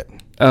to me a bit.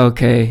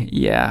 Okay,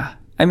 yeah.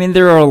 I mean,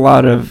 there are a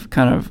lot of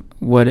kind of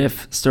what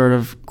if sort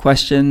of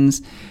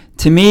questions.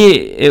 To me,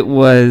 it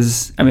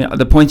was, I mean,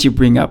 the points you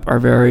bring up are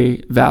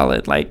very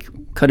valid, like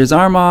cut his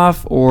arm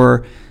off,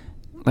 or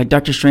like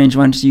Doctor Strange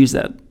wanted to use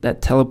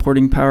that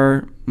teleporting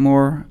power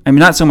more. I mean,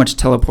 not so much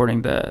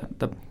teleporting, the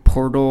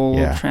portal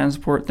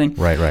transport thing.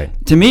 Right.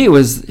 To me, it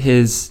was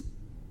his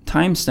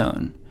time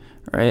stone,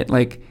 right?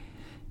 Like,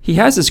 he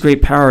has this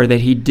great power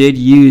that he did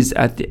use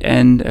at the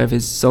end of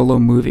his solo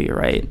movie,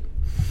 right?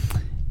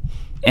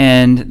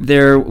 And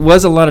there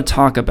was a lot of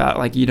talk about,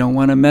 like, you don't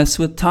want to mess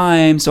with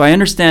time. So I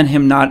understand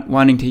him not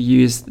wanting to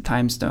use the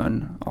time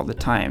stone all the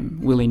time,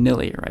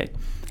 willy-nilly, right?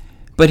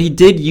 But he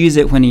did use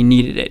it when he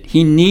needed it.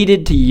 He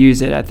needed to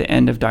use it at the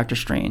end of Doctor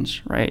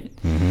Strange, right?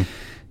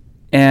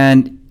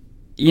 And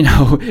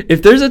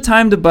if there's a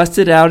time to bust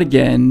it out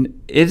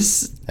again,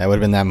 that would have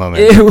been that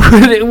moment.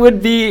 It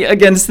would be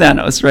against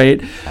Thanos,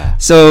 right?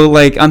 So,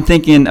 like, I'm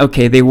thinking,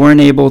 okay, they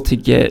weren't able to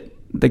get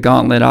the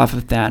gauntlet off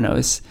of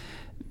Thanos,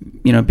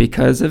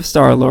 because of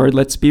Star-Lord.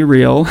 Let's be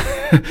real.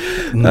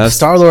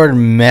 Star-Lord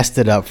messed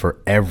it up for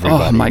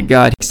everybody. Oh, my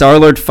God.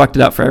 Star-Lord fucked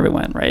it up for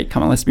everyone, right?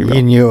 Come on, let's be real.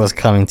 You knew it was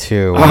coming,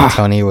 too. When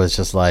Tony was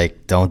just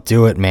like, don't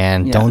do it,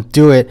 man. Yeah. Don't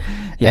do it.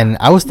 Yeah. And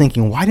I was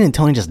thinking, why didn't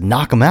Tony just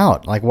knock him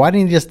out? Like, why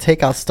didn't he just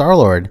take out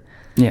Star-Lord?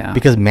 Yeah.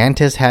 Because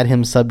Mantis had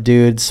him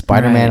subdued.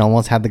 Spider-Man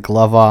almost had the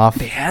glove off.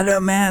 They had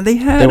him, man.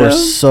 They were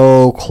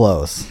so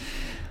close.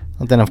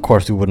 But then, of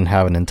course, we wouldn't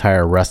have an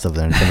entire rest of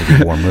the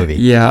Infinity War movie.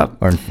 Yeah.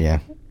 Yeah.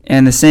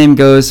 And the same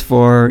goes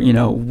for,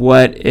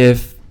 what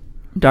if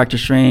Doctor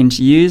Strange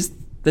used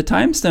the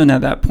Time Stone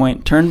at that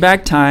point? Turn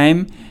back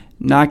time,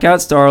 knock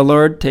out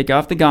Star-Lord, take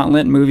off the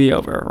gauntlet, movie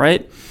over,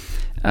 right?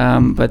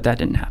 But that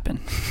didn't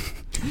happen.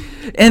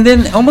 And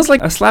then, almost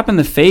like a slap in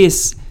the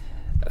face,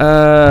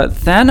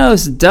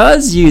 Thanos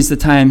does use the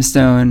Time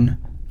Stone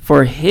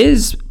for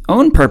his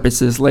own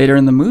purposes later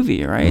in the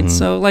movie, right? Mm-hmm.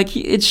 So, like,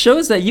 it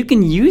shows that you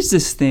can use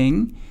this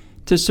thing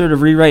to sort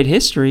of rewrite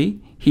history.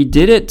 He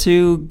did it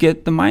to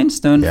get the Mind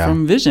Stone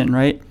from Vision,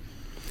 right?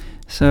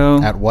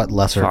 So at what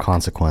lesser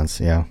consequence?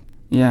 Yeah.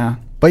 Yeah.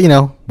 But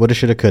woulda,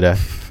 shoulda, coulda.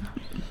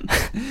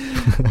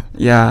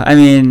 Yeah, I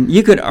mean,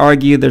 you could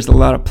argue there's a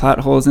lot of plot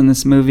holes in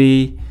this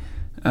movie,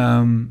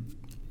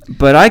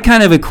 but I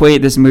kind of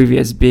equate this movie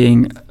as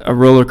being a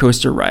roller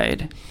coaster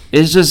ride.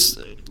 It's just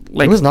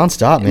like it was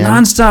nonstop, man.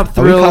 Nonstop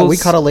thrills. We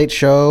caught a late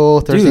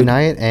show Thursday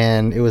night,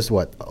 and it was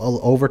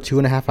over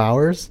 2.5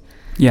 hours.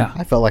 Yeah.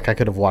 I felt like I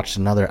could have watched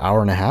another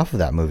hour and a half of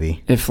that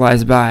movie. It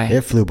flies by.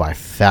 It flew by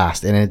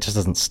fast, and it just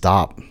doesn't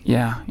stop.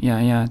 Yeah,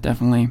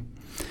 definitely.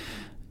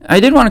 I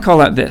did want to call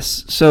out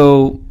this.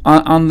 So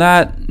on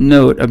that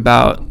note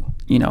about,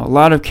 a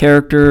lot of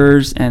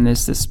characters and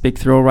this big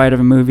thrill ride of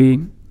a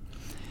movie,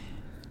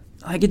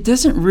 like, it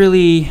doesn't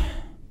really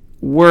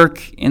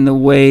work in the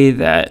way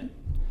that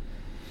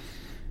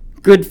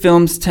good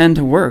films tend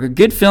to work.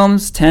 Good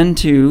films tend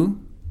to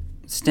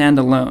stand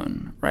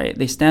alone, right?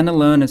 They stand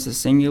alone as a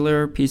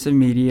singular piece of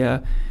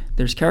media.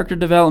 There's character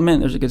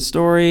development, there's a good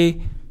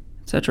story,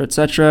 etc.,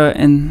 etc.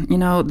 And,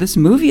 this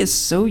movie is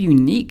so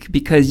unique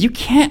because you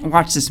can't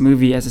watch this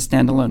movie as a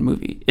standalone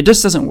movie. It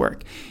just doesn't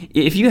work.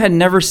 If you had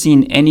never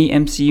seen any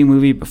MCU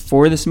movie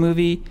before this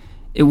movie,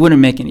 it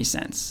wouldn't make any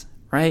sense,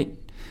 right?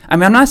 I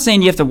mean, I'm not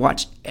saying you have to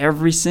watch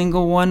every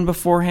single one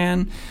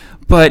beforehand,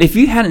 but if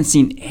you hadn't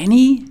seen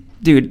any,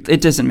 dude, it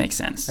doesn't make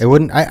sense. It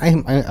wouldn't.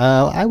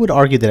 I would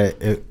argue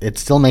that it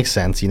still makes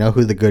sense. You know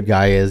who the good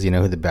guy is. You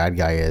know who the bad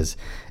guy is.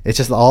 It's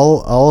just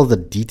all of the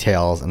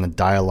details and the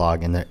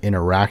dialogue and the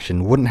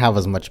interaction wouldn't have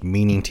as much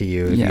meaning to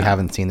you if you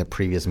haven't seen the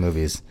previous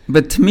movies.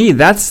 But to me,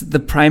 that's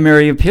the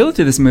primary appeal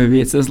to this movie.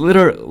 It's those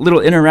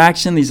little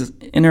interactions,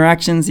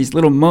 these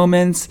little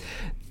moments.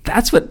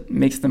 That's what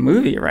makes the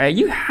movie, right?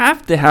 You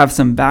have to have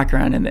some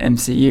background in the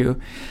MCU.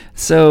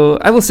 So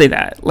I will say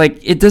that. Like,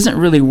 it doesn't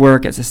really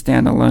work as a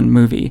standalone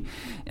movie.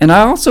 And I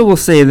also will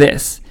say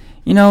this,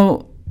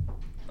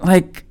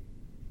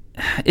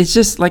 it's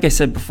just, like I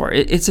said before,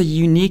 it's a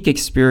unique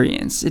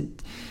experience.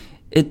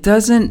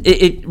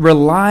 It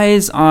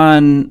relies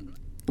on,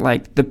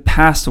 like, the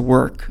past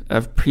work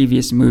of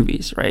previous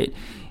movies, right?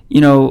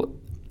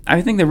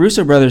 I think the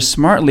Russo brothers,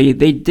 smartly,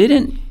 they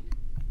didn't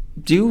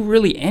do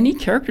really any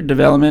character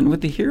development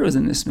with the heroes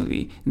in this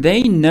movie.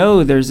 They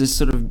know there's this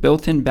sort of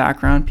built-in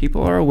background.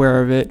 People are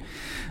aware of it.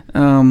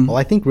 Well,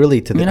 I think really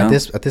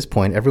at this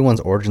point, everyone's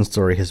origin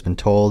story has been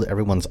told.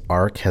 Everyone's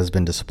arc has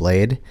been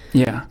displayed.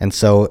 Yeah. And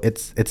so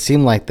it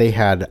seemed like they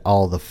had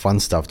all the fun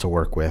stuff to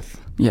work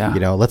with. Yeah.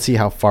 Let's see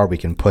how far we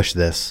can push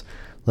this.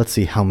 Let's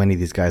see how many of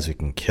these guys we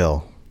can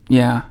kill.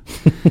 Yeah,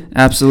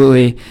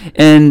 absolutely.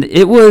 And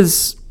it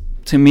was,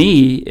 to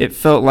me, it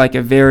felt like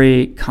a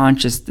very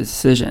conscious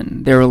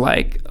decision. They were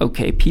like,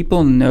 okay,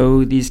 people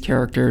know these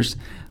characters.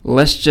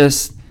 Let's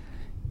just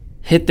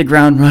hit the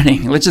ground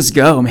running. Let's just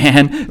go,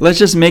 man. Let's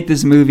just make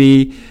this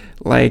movie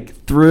like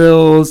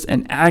thrills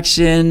and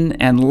action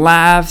and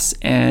laughs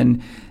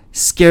and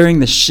scaring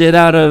the shit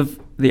out of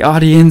the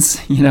audience.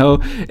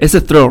 It's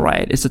a thrill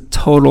ride. It's a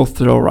total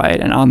thrill ride.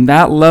 And on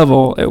that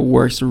level, it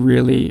works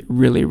really,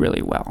 really,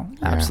 really well.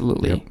 Yeah,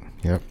 absolutely.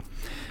 Yep.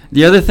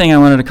 The other thing I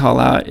wanted to call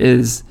out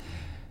is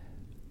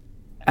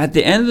at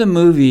the end of the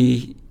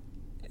movie,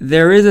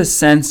 there is a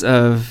sense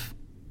of,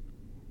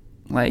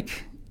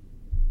 like,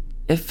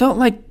 it felt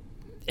like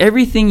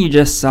everything you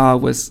just saw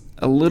was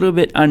a little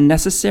bit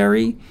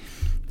unnecessary,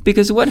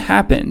 because what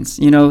happens?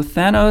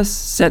 Thanos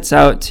sets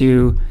out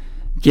to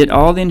get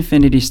all the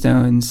Infinity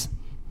Stones,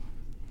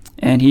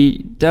 and he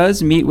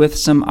does meet with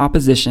some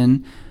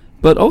opposition,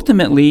 but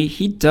ultimately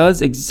he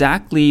does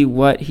exactly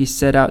what he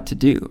set out to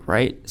do,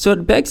 right? So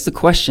it begs the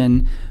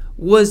question,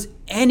 was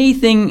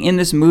anything in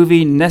this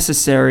movie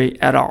necessary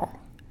at all?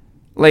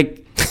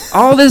 Like,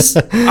 all this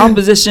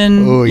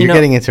opposition. Oh, you're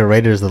getting into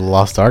Raiders of the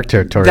Lost Ark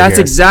territory. That's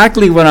here.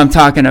 exactly what I'm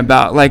talking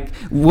about. Like,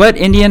 what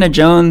Indiana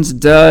Jones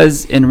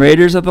does in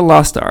Raiders of the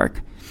Lost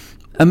Ark,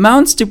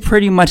 amounts to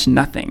pretty much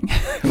nothing,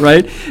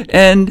 right?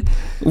 And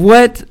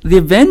what the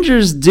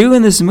Avengers do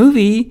in this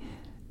movie,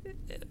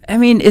 I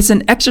mean, it's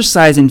an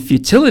exercise in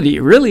futility,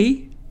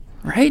 really,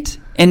 right?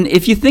 And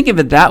if you think of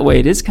it that way,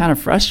 it is kind of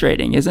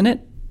frustrating, isn't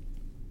it?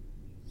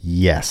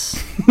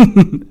 Yes.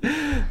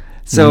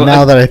 So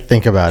now that I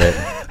think about it.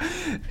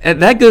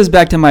 And that goes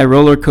back to my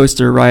roller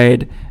coaster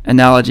ride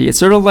analogy. It's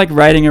sort of like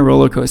riding a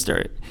roller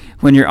coaster.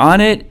 When you're on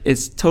it,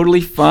 it's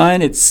totally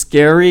fun. It's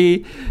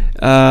scary.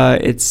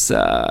 It's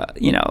a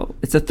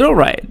thrill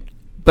ride.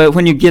 But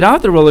when you get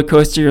off the roller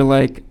coaster, you're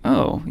like,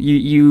 oh,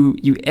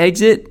 you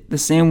exit the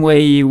same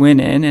way you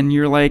went in, and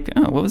you're like,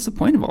 oh, what was the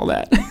point of all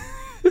that?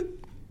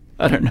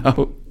 I don't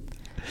know.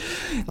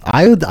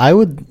 I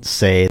would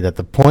say that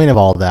the point of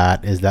all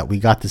that is that we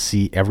got to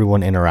see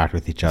everyone interact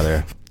with each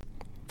other,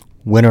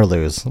 win or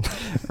lose.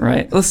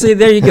 Right. Well, see,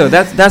 there you go.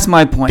 That's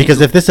my point.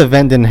 Because if this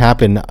event didn't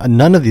happen,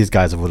 none of these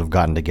guys would have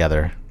gotten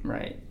together.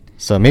 Right.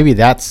 So maybe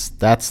that's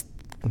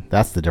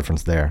the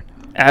difference there.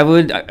 I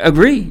would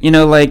agree.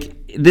 Like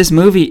this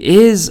movie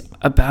is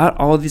about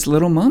all these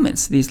little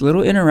moments, these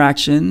little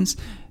interactions,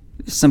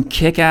 some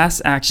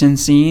kick-ass action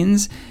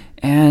scenes,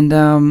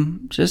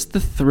 and just the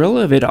thrill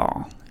of it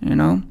all.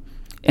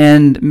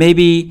 And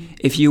maybe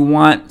if you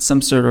want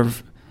some sort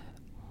of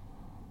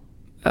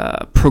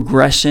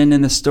progression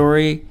in the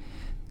story,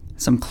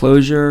 some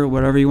closure,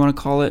 whatever you want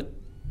to call it,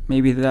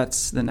 maybe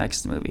that's the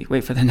next movie.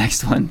 Wait for the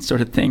next one,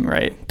 sort of thing,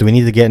 right? Do we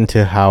need to get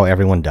into how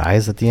everyone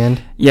dies at the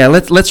end? Yeah,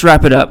 let's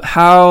wrap it up.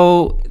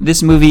 How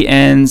this movie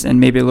ends, and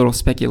maybe a little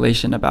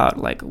speculation about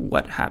like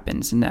what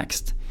happens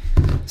next.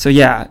 So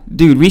yeah,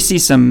 dude, we see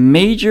some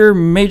major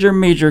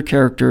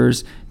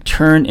characters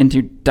turn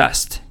into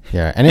dust.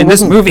 Yeah, and in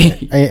this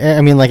movie,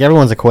 I mean, like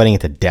everyone's equating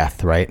it to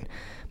death, right?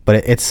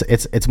 But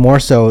it's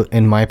more so,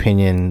 in my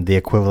opinion, the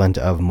equivalent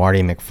of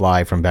Marty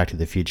McFly from Back to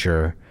the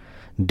Future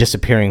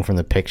disappearing from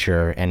the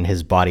picture and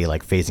his body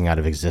like phasing out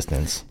of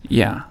existence.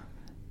 Yeah,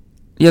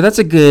 that's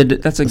a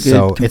good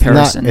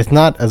comparison. It's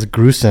not as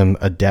gruesome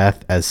a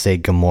death as, say,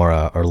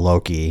 Gamora or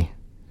Loki,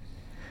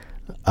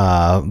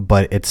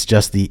 but it's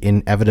just the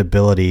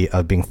inevitability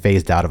of being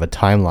phased out of a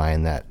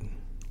timeline that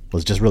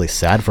was just really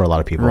sad for a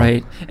lot of people.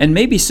 Right. And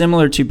maybe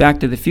similar to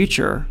Back to the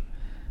Future,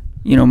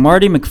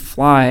 Marty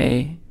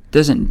McFly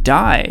doesn't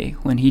die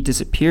when he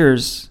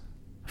disappears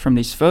from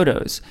these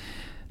photos.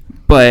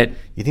 But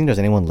you think there's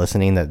anyone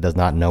listening that does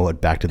not know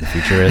what Back to the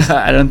Future is?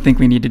 I don't think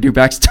we need to do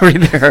backstory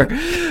there.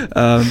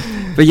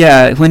 But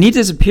yeah, when he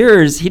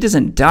disappears, he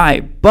doesn't die.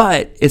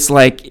 But it's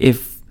like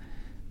if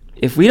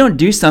we don't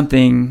do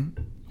something,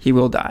 he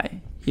will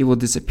die. He will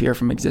disappear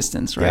from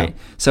existence, right? Yeah.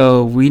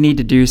 So we need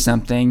to do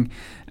something.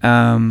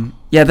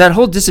 That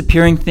whole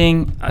disappearing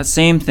thing,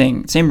 same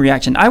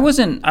reaction. I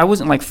wasn't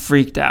like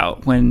freaked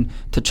out when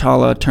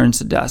T'Challa turns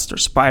to dust, or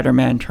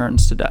Spider-Man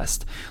turns to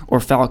dust, or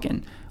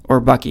Falcon, or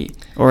Bucky,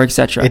 or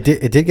etc. It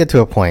did get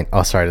to a point.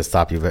 Oh, sorry to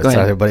stop you,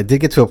 but it did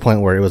get to a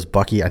point where it was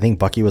Bucky. I think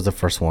Bucky was the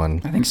first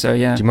one. I think so.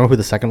 Yeah. Do you remember who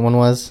the second one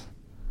was?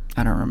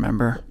 I don't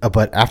remember.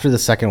 But after the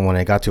second one,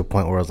 it got to a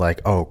point where it was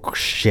like, oh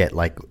shit!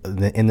 Like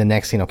in the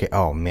next scene, okay,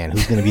 oh man,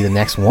 who's gonna be the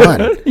next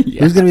one?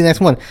 Yeah. Who's gonna be the next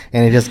one?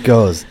 And it just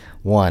goes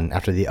one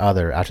after the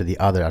other, after the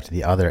other, after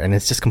the other, and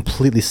it's just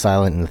completely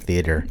silent in the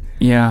theater.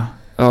 Yeah.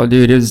 Oh,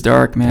 dude, it was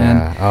dark, man.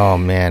 Yeah. Oh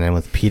man, and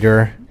with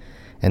Peter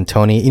and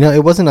Tony,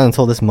 it wasn't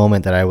until this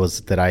moment that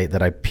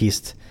I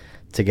pieced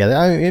together.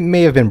 It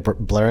may have been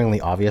blaringly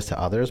obvious to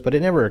others, but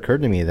it never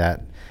occurred to me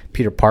that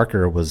Peter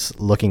Parker was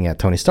looking at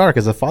Tony Stark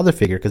as a father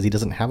figure, because he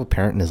doesn't have a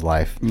parent in his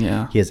life.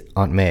 Yeah. He has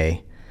Aunt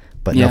May,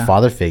 but no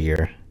father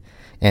figure.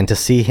 And to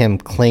see him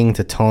cling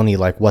to Tony,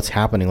 like, what's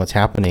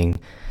happening?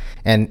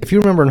 And if you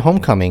remember in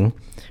Homecoming,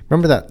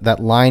 remember that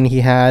line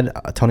he had,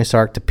 Tony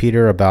Stark to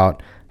Peter,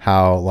 about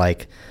how,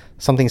 like,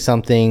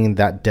 something,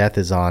 that death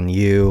is on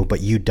you,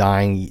 but you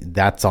dying,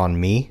 that's on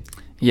me?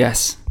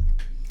 Yes.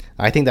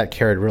 I think that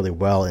carried really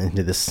well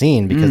into this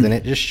scene, because then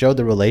it just showed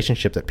the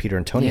relationship that Peter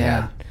and Tony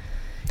had.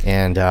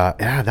 And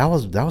that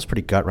was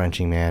pretty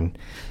gut-wrenching, man.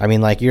 I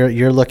mean, like,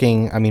 you're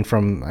looking,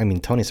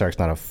 Tony Stark's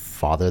not a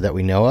father that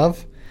we know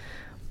of,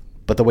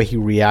 but the way he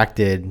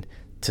reacted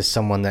to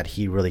someone that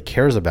he really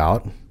cares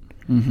about,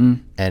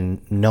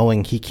 and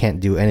knowing he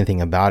can't do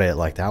anything about it,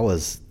 like, that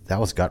was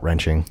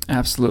gut-wrenching.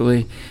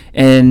 Absolutely.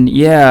 And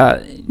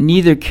yeah,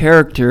 neither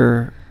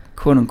character,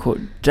 quote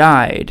unquote,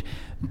 died,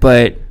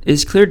 but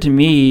it's clear to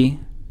me,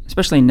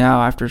 especially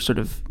now after sort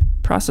of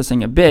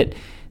processing a bit,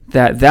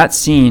 that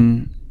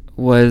scene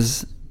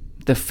was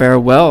the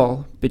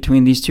farewell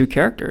between these two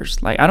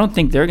characters. Like, I don't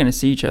think they're going to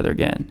see each other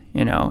again,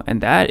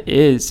 and that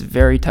is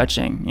very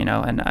touching,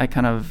 and I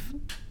kind of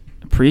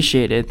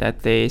appreciated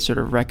that they sort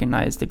of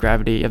recognized the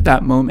gravity of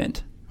that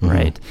moment,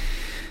 right?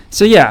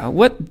 So yeah,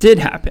 what did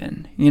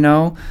happen,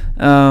 So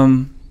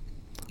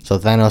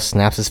Thanos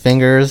snaps his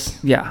fingers.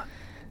 Yeah.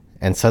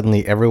 And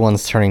suddenly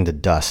everyone's turning to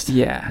dust.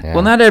 Yeah.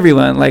 Well, not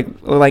everyone,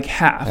 like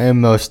half.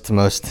 And most of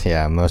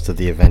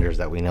the Avengers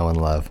that we know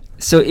and love.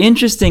 So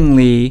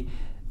interestingly,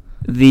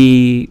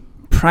 the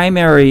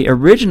primary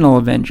original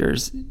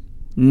Avengers,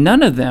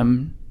 none of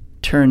them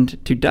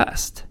turned to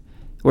dust.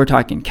 We're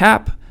talking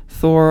Cap,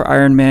 Thor,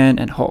 Iron Man,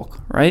 and Hulk,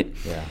 right?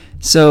 Yeah.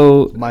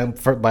 So,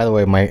 by the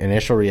way, my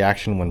initial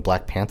reaction when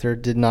Black Panther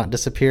did not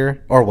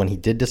disappear, or when he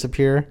did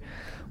disappear,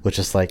 was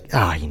just like,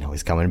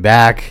 he's coming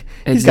back.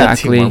 He's got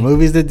 2 more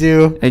movies to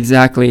do.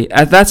 Exactly.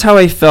 That's how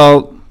I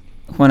felt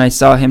when I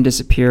saw him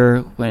disappear,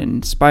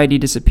 when Spidey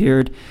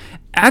disappeared,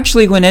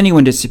 actually when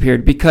anyone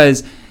disappeared,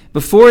 because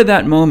before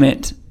that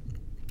moment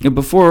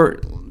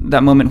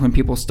when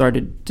people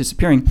started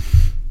disappearing,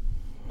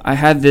 I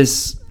had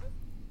this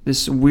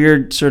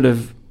weird sort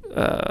of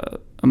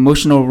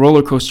emotional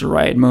roller coaster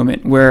ride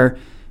moment where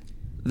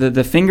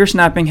the finger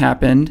snapping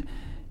happened,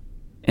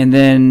 and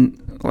then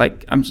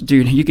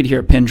you could hear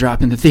a pin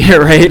drop in the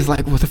theater, right? It's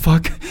like, what the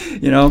fuck,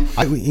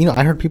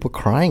 I heard people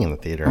crying in the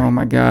theater. Oh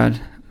my God,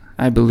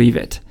 I believe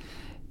it.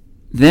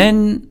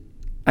 Then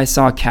I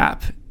saw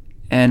Cap,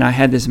 and I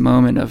had this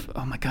moment of,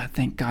 oh my God,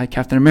 thank God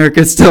Captain America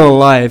is still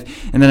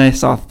alive. And then I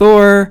saw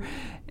Thor,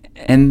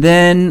 and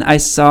then I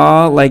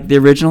saw the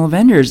original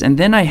Avengers, and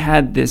then I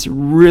had this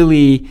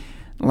really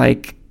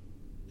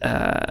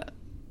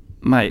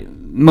I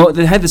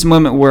had this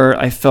moment where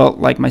I felt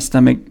like my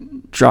stomach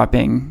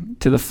dropping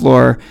to the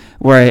floor,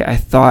 where I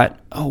thought,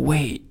 oh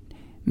wait,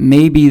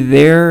 maybe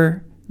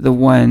they're the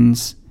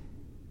ones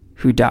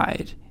who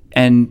died,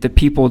 and the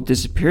people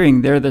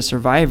disappearing, they're the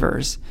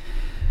survivors.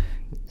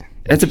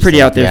 That's a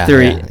pretty out there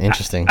theory. Yeah,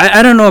 interesting.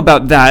 I don't know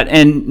about that.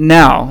 I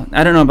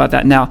don't know about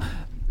that now.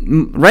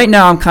 Right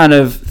now, I'm kind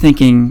of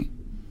thinking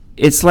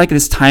it's like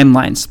this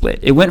timeline split.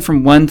 It went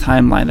from one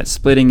timeline that's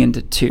splitting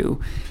into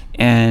 2,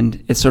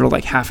 and it's sort of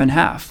like half and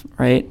half,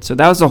 right? So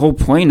that was the whole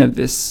point of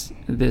this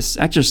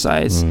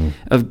exercise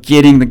of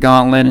getting the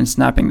gauntlet and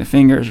snapping the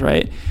fingers,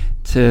 right?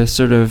 To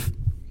sort of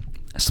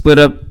split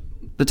up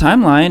the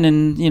timeline,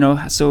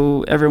 and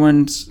so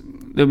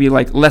there'll be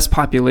less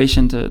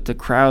population to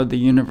crowd the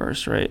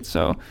universe, right?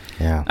 So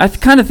yeah, I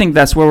kind of think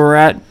that's where we're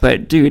at.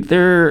 But dude,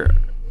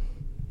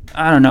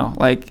 I don't know.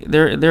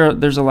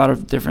 There's a lot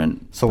of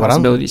different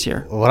possibilities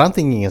here. What I'm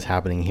thinking is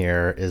happening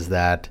here is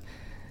that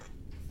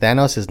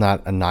Thanos is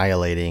not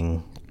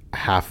annihilating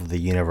half of the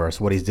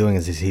universe. What he's doing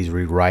is he's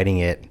rewriting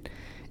it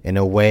in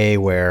a way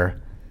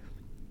where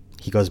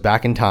he goes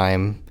back in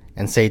time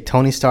and say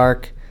Tony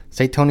Stark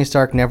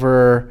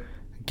never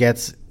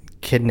gets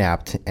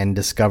kidnapped and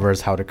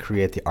discovers how to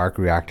create the arc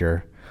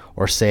reactor,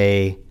 or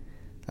say,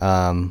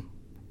 so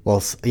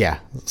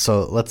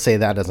let's say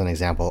that as an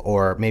example,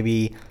 or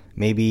maybe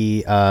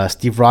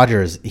Steve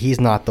Rogers,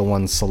 he's not the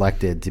one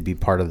selected to be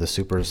part of the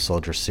super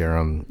soldier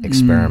serum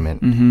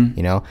experiment,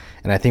 and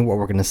I think what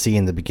we're going to see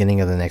in the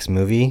beginning of the next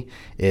movie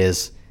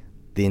is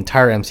the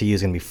entire MCU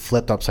is going to be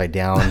flipped upside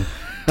down.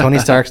 Tony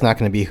Stark's not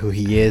going to be who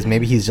he is.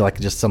 Maybe he's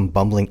just some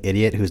bumbling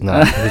idiot who's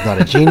not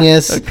a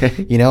genius.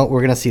 Okay. We're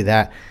going to see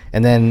that.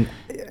 And then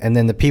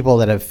the people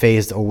that have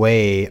phased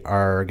away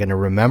are going to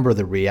remember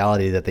the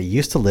reality that they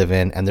used to live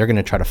in, and they're going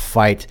to try to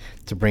fight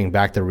to bring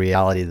back the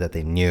reality that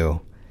they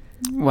knew.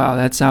 Wow,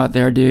 that's out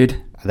there,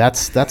 dude.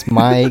 That's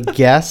my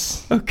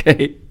guess.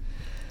 Okay.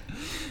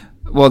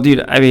 Well,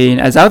 dude, I mean,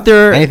 as out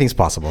there... anything's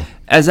possible.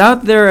 As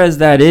out there as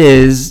that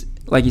is,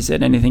 like you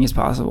said, anything is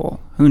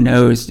possible. Who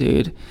knows,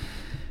 dude?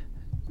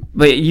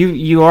 But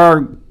you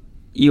are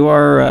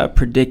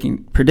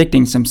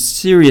predicting some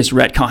serious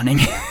retconning,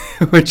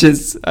 which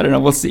is, I don't know,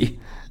 we'll see.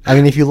 I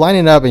mean, if you line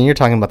it up, and you're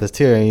talking about this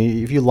too,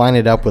 if you line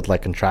it up with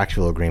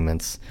contractual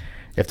agreements,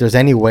 if there's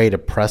any way to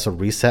press a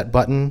reset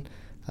button,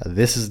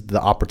 this is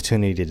the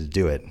opportunity to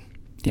do it.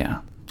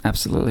 Yeah,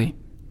 absolutely.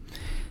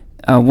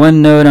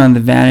 One note on the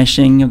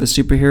vanishing of the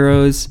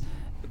superheroes.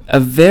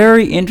 A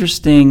very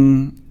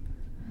interesting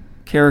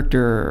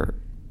character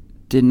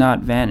did not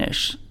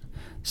vanish.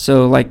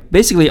 So,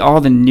 basically all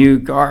the new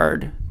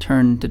guard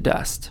turned to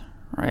dust,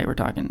 right? We're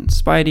talking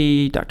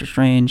Spidey, Doctor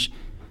Strange,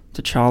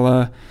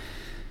 T'Challa,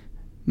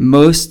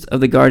 most of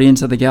the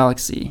Guardians of the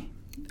Galaxy.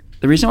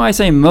 The reason why I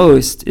say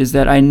most is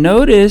that I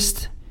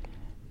noticed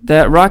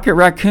that Rocket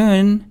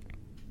Raccoon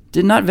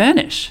did not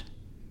vanish.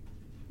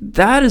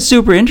 That is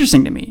super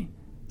interesting to me.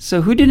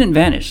 So who didn't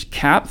vanish?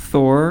 Cap,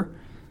 Thor,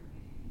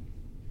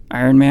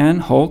 Iron Man,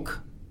 Hulk,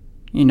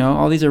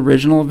 all these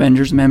original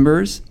Avengers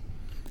members,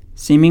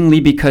 seemingly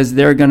because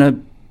they're going to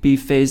be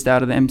phased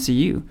out of the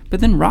MCU. But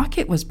then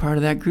Rocket was part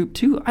of that group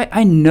too.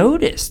 I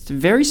noticed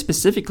very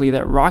specifically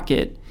that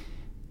Rocket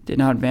did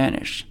not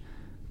vanish.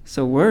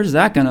 So where's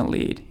that going to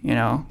lead,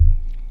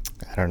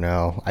 I don't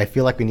know. I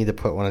feel like we need to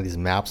put one of these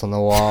maps on the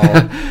wall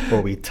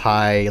where we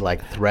tie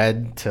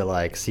thread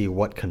to see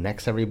what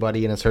connects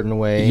everybody in a certain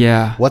way.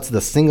 Yeah. What's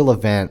the single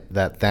event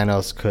that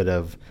Thanos could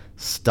have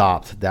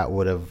stopped that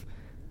would have,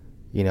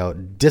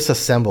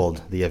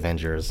 disassembled the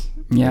Avengers?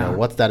 Yeah.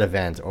 What's that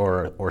event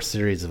or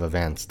series of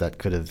events that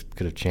could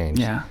have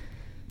changed? Yeah.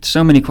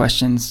 So many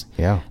questions.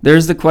 Yeah.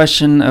 There's the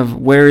question of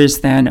where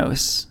is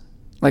Thanos?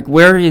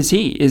 Where is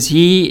he? Is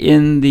he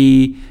in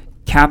the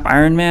Cap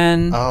Iron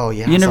Man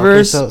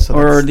universe,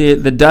 or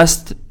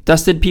the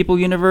dusted people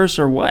universe,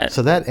 or what?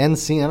 So that end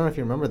scene, I don't know if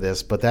you remember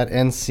this, but that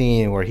end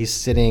scene where he's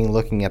sitting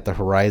looking at the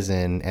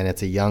horizon and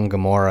it's a young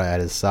Gamora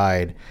at his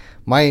side,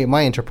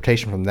 my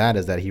interpretation from that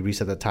is that he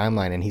reset the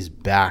timeline and he's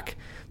back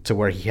to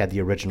where he had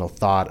the original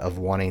thought of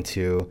wanting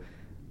to.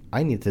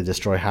 I need to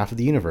destroy half of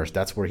the universe.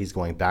 That's where he's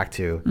going back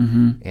to,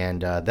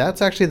 and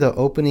that's actually the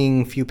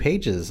opening few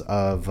pages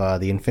of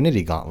the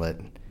Infinity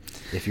Gauntlet,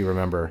 if you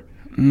remember.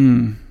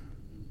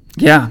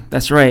 Yeah,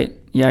 that's right.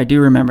 Yeah, I do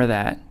remember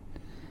that.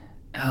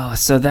 Oh,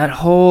 so that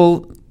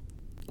whole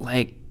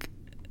like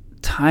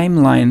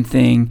timeline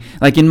thing,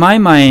 like in my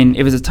mind,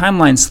 it was a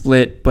timeline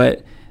split,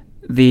 but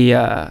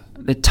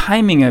the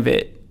timing of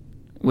it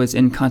was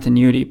in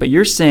continuity. But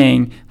you're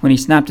saying when he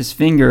snapped his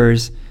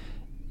fingers,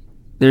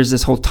 there's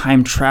this whole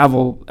time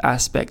travel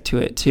aspect to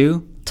it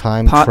too.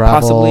 Time travel,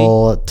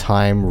 possibly.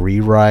 Time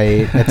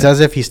rewrite. It's as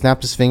if he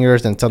snapped his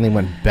fingers and suddenly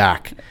went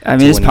back. I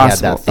mean, it's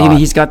possible. Maybe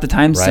he's got the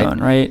time stone,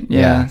 right?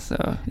 Yeah.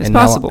 So it's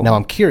possible. Now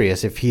I'm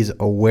curious if he's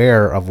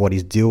aware of what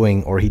he's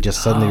doing, or he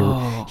just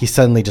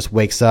suddenly just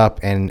wakes up,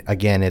 and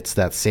again, it's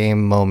that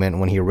same moment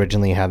when he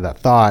originally had that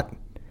thought,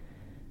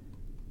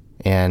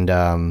 and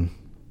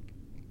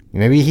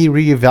maybe he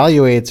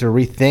reevaluates or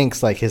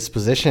rethinks like his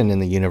position in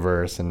the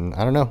universe, and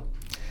I don't know.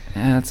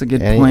 Yeah, that's a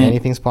good point.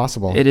 Anything's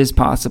possible. It is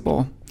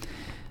possible.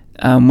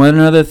 One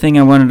other thing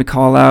I wanted to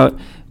call out,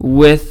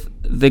 with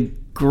the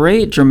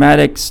great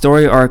dramatic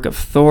story arc of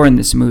Thor in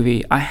this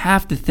movie, I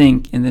have to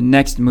think in the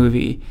next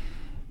movie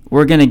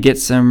we're going to get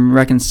some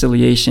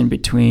reconciliation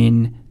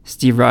between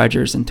Steve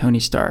Rogers and Tony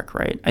Stark,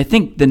 right? I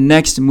think the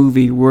next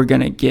movie we're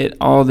going to get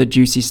all the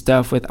juicy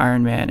stuff with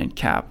Iron Man and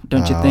Cap.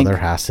 Don't you think? There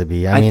has to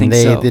be. I mean,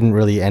 they didn't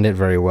really end it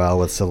very well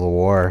with Civil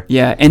War.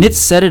 Yeah, and it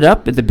set it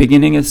up at the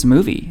beginning of this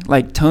movie.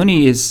 Like,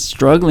 Tony is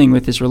struggling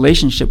with his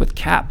relationship with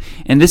Cap,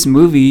 and this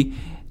movie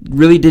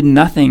really did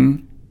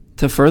nothing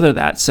to further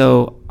that.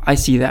 So I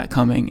see that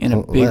coming in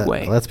a big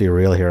way. Let's be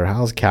real here.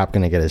 How's Cap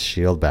going to get his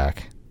shield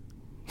back?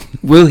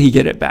 Will he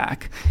get it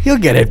back? He'll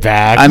get it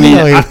back. I mean,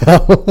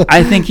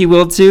 I think he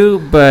will too,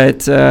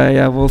 but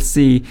yeah, we'll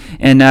see.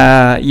 And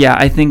yeah,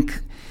 I think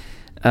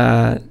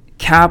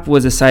Cap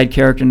was a side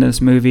character in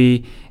this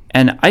movie,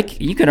 and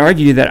you could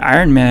argue that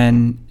Iron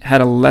Man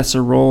had a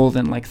lesser role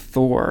than like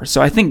Thor.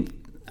 So I think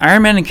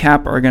Iron Man and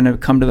Cap are going to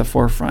come to the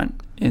forefront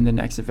in the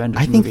next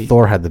Avengers movie. I think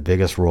Thor had the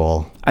biggest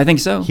role. I think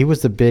so. He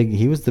was the big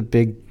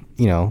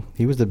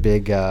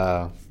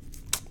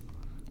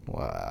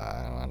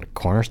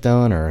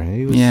cornerstone, or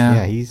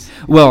he's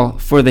well,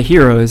 for the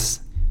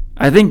heroes.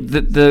 I think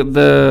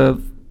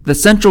the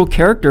central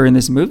character in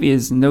this movie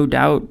is no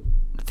doubt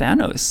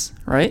Thanos,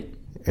 right?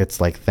 It's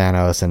like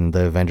Thanos and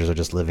the Avengers are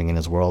just living in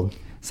his world.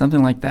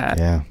 Something like that.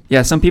 Yeah.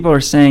 Yeah, some people are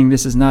saying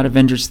this is not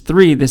Avengers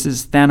 3, this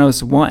is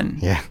Thanos 1.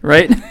 Yeah.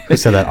 Right? Who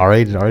said that?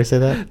 Ari? Did Ari say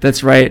that?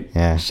 That's right.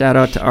 Yeah. Shout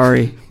out to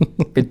Ari.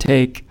 Good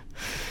take.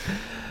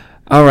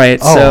 All right,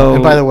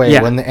 and by the way,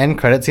 when the end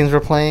credit scenes were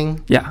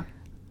playing, yeah,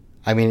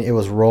 I mean, it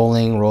was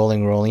rolling.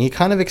 You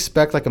kind of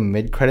expect like a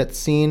mid-credit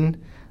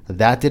scene.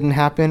 That didn't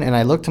happen, and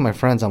I looked to my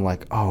friends, I'm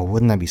like, oh,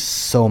 wouldn't that be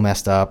so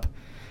messed up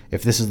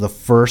if this is the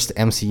first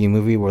MCU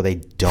movie where they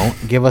don't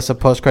give us a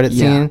post-credit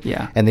scene,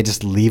 and they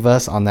just leave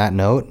us on that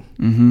note.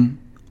 Mm-hmm.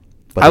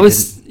 But I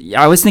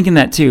was thinking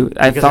that too.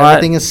 I thought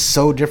everything is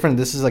so different.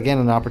 This is again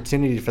an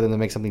opportunity for them to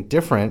make something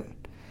different.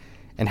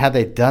 And had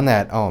they done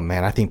that, oh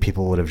man, I think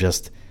people would have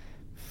just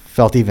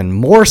felt even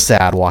more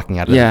sad walking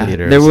out of the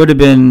theaters. There would have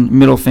been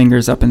middle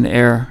fingers up in the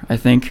air, I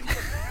think.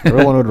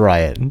 Everyone would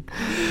riot.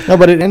 No,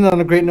 but it ended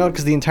on a great note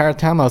because the entire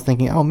time I was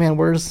thinking, oh man,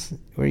 where's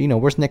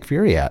Nick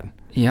Fury at?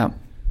 Yeah.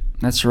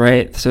 That's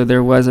right. So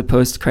there was a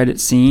post-credit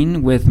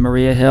scene with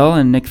Maria Hill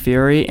and Nick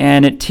Fury,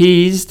 and it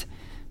teased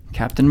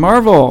Captain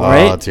Marvel,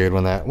 right? Oh, dude,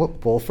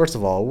 well, first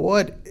of all,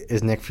 what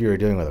is Nick Fury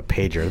doing with a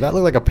pager? That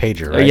looked like a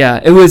pager, right? Yeah,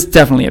 it was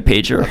definitely a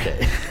pager.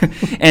 Okay.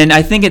 And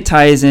I think it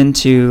ties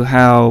into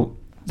how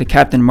the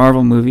Captain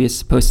Marvel movie is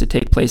supposed to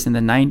take place in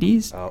the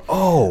 90s.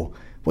 Oh,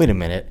 wait a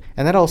minute.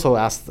 And that also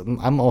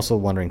I'm also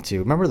wondering too,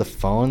 remember the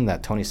phone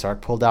that Tony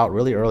Stark pulled out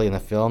really early in the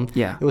film?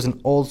 Yeah. It was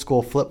an old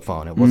school flip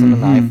phone. It wasn't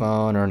an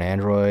iPhone or an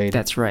Android.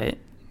 That's right.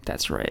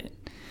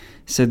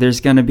 So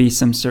there's going to be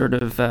some sort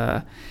of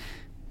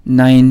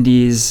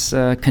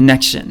 90s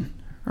connection,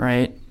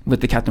 right, with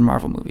the Captain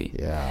Marvel movie.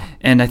 Yeah.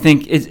 And I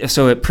think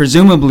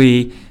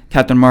presumably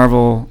Captain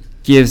Marvel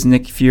gives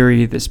Nick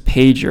Fury this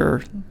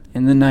pager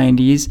in the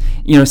 90s.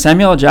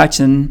 Samuel L.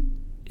 Jackson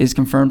is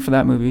confirmed for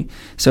that movie.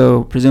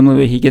 So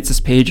presumably he gets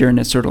this pager and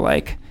it's sort of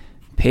like,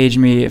 page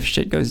me if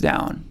shit goes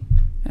down.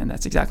 And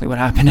that's exactly what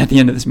happened at the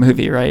end of this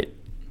movie, right?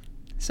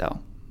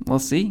 So we'll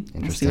see.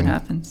 We'll see what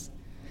happens.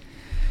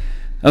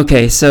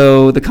 Okay,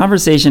 so the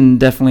conversation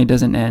definitely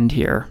doesn't end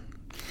here.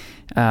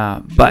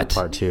 But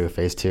part 2,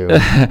 phase 2.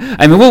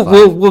 I mean,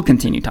 we'll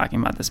continue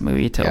talking about this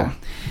movie till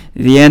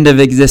the end of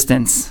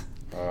existence.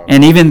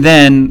 And even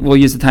then, we'll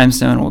use the time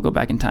stone and we'll go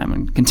back in time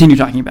and continue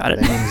talking about it.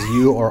 That means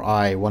you or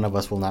I, one of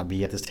us will not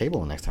be at this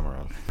table next time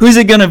around. Who's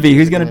it going to be?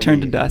 Who's going to turn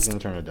to dust?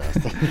 Who's going to turn to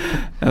dust?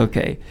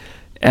 Okay.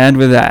 And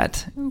with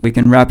that, we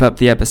can wrap up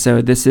the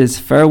episode. This is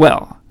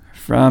Farewell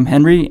from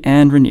Henry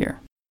and Ranier.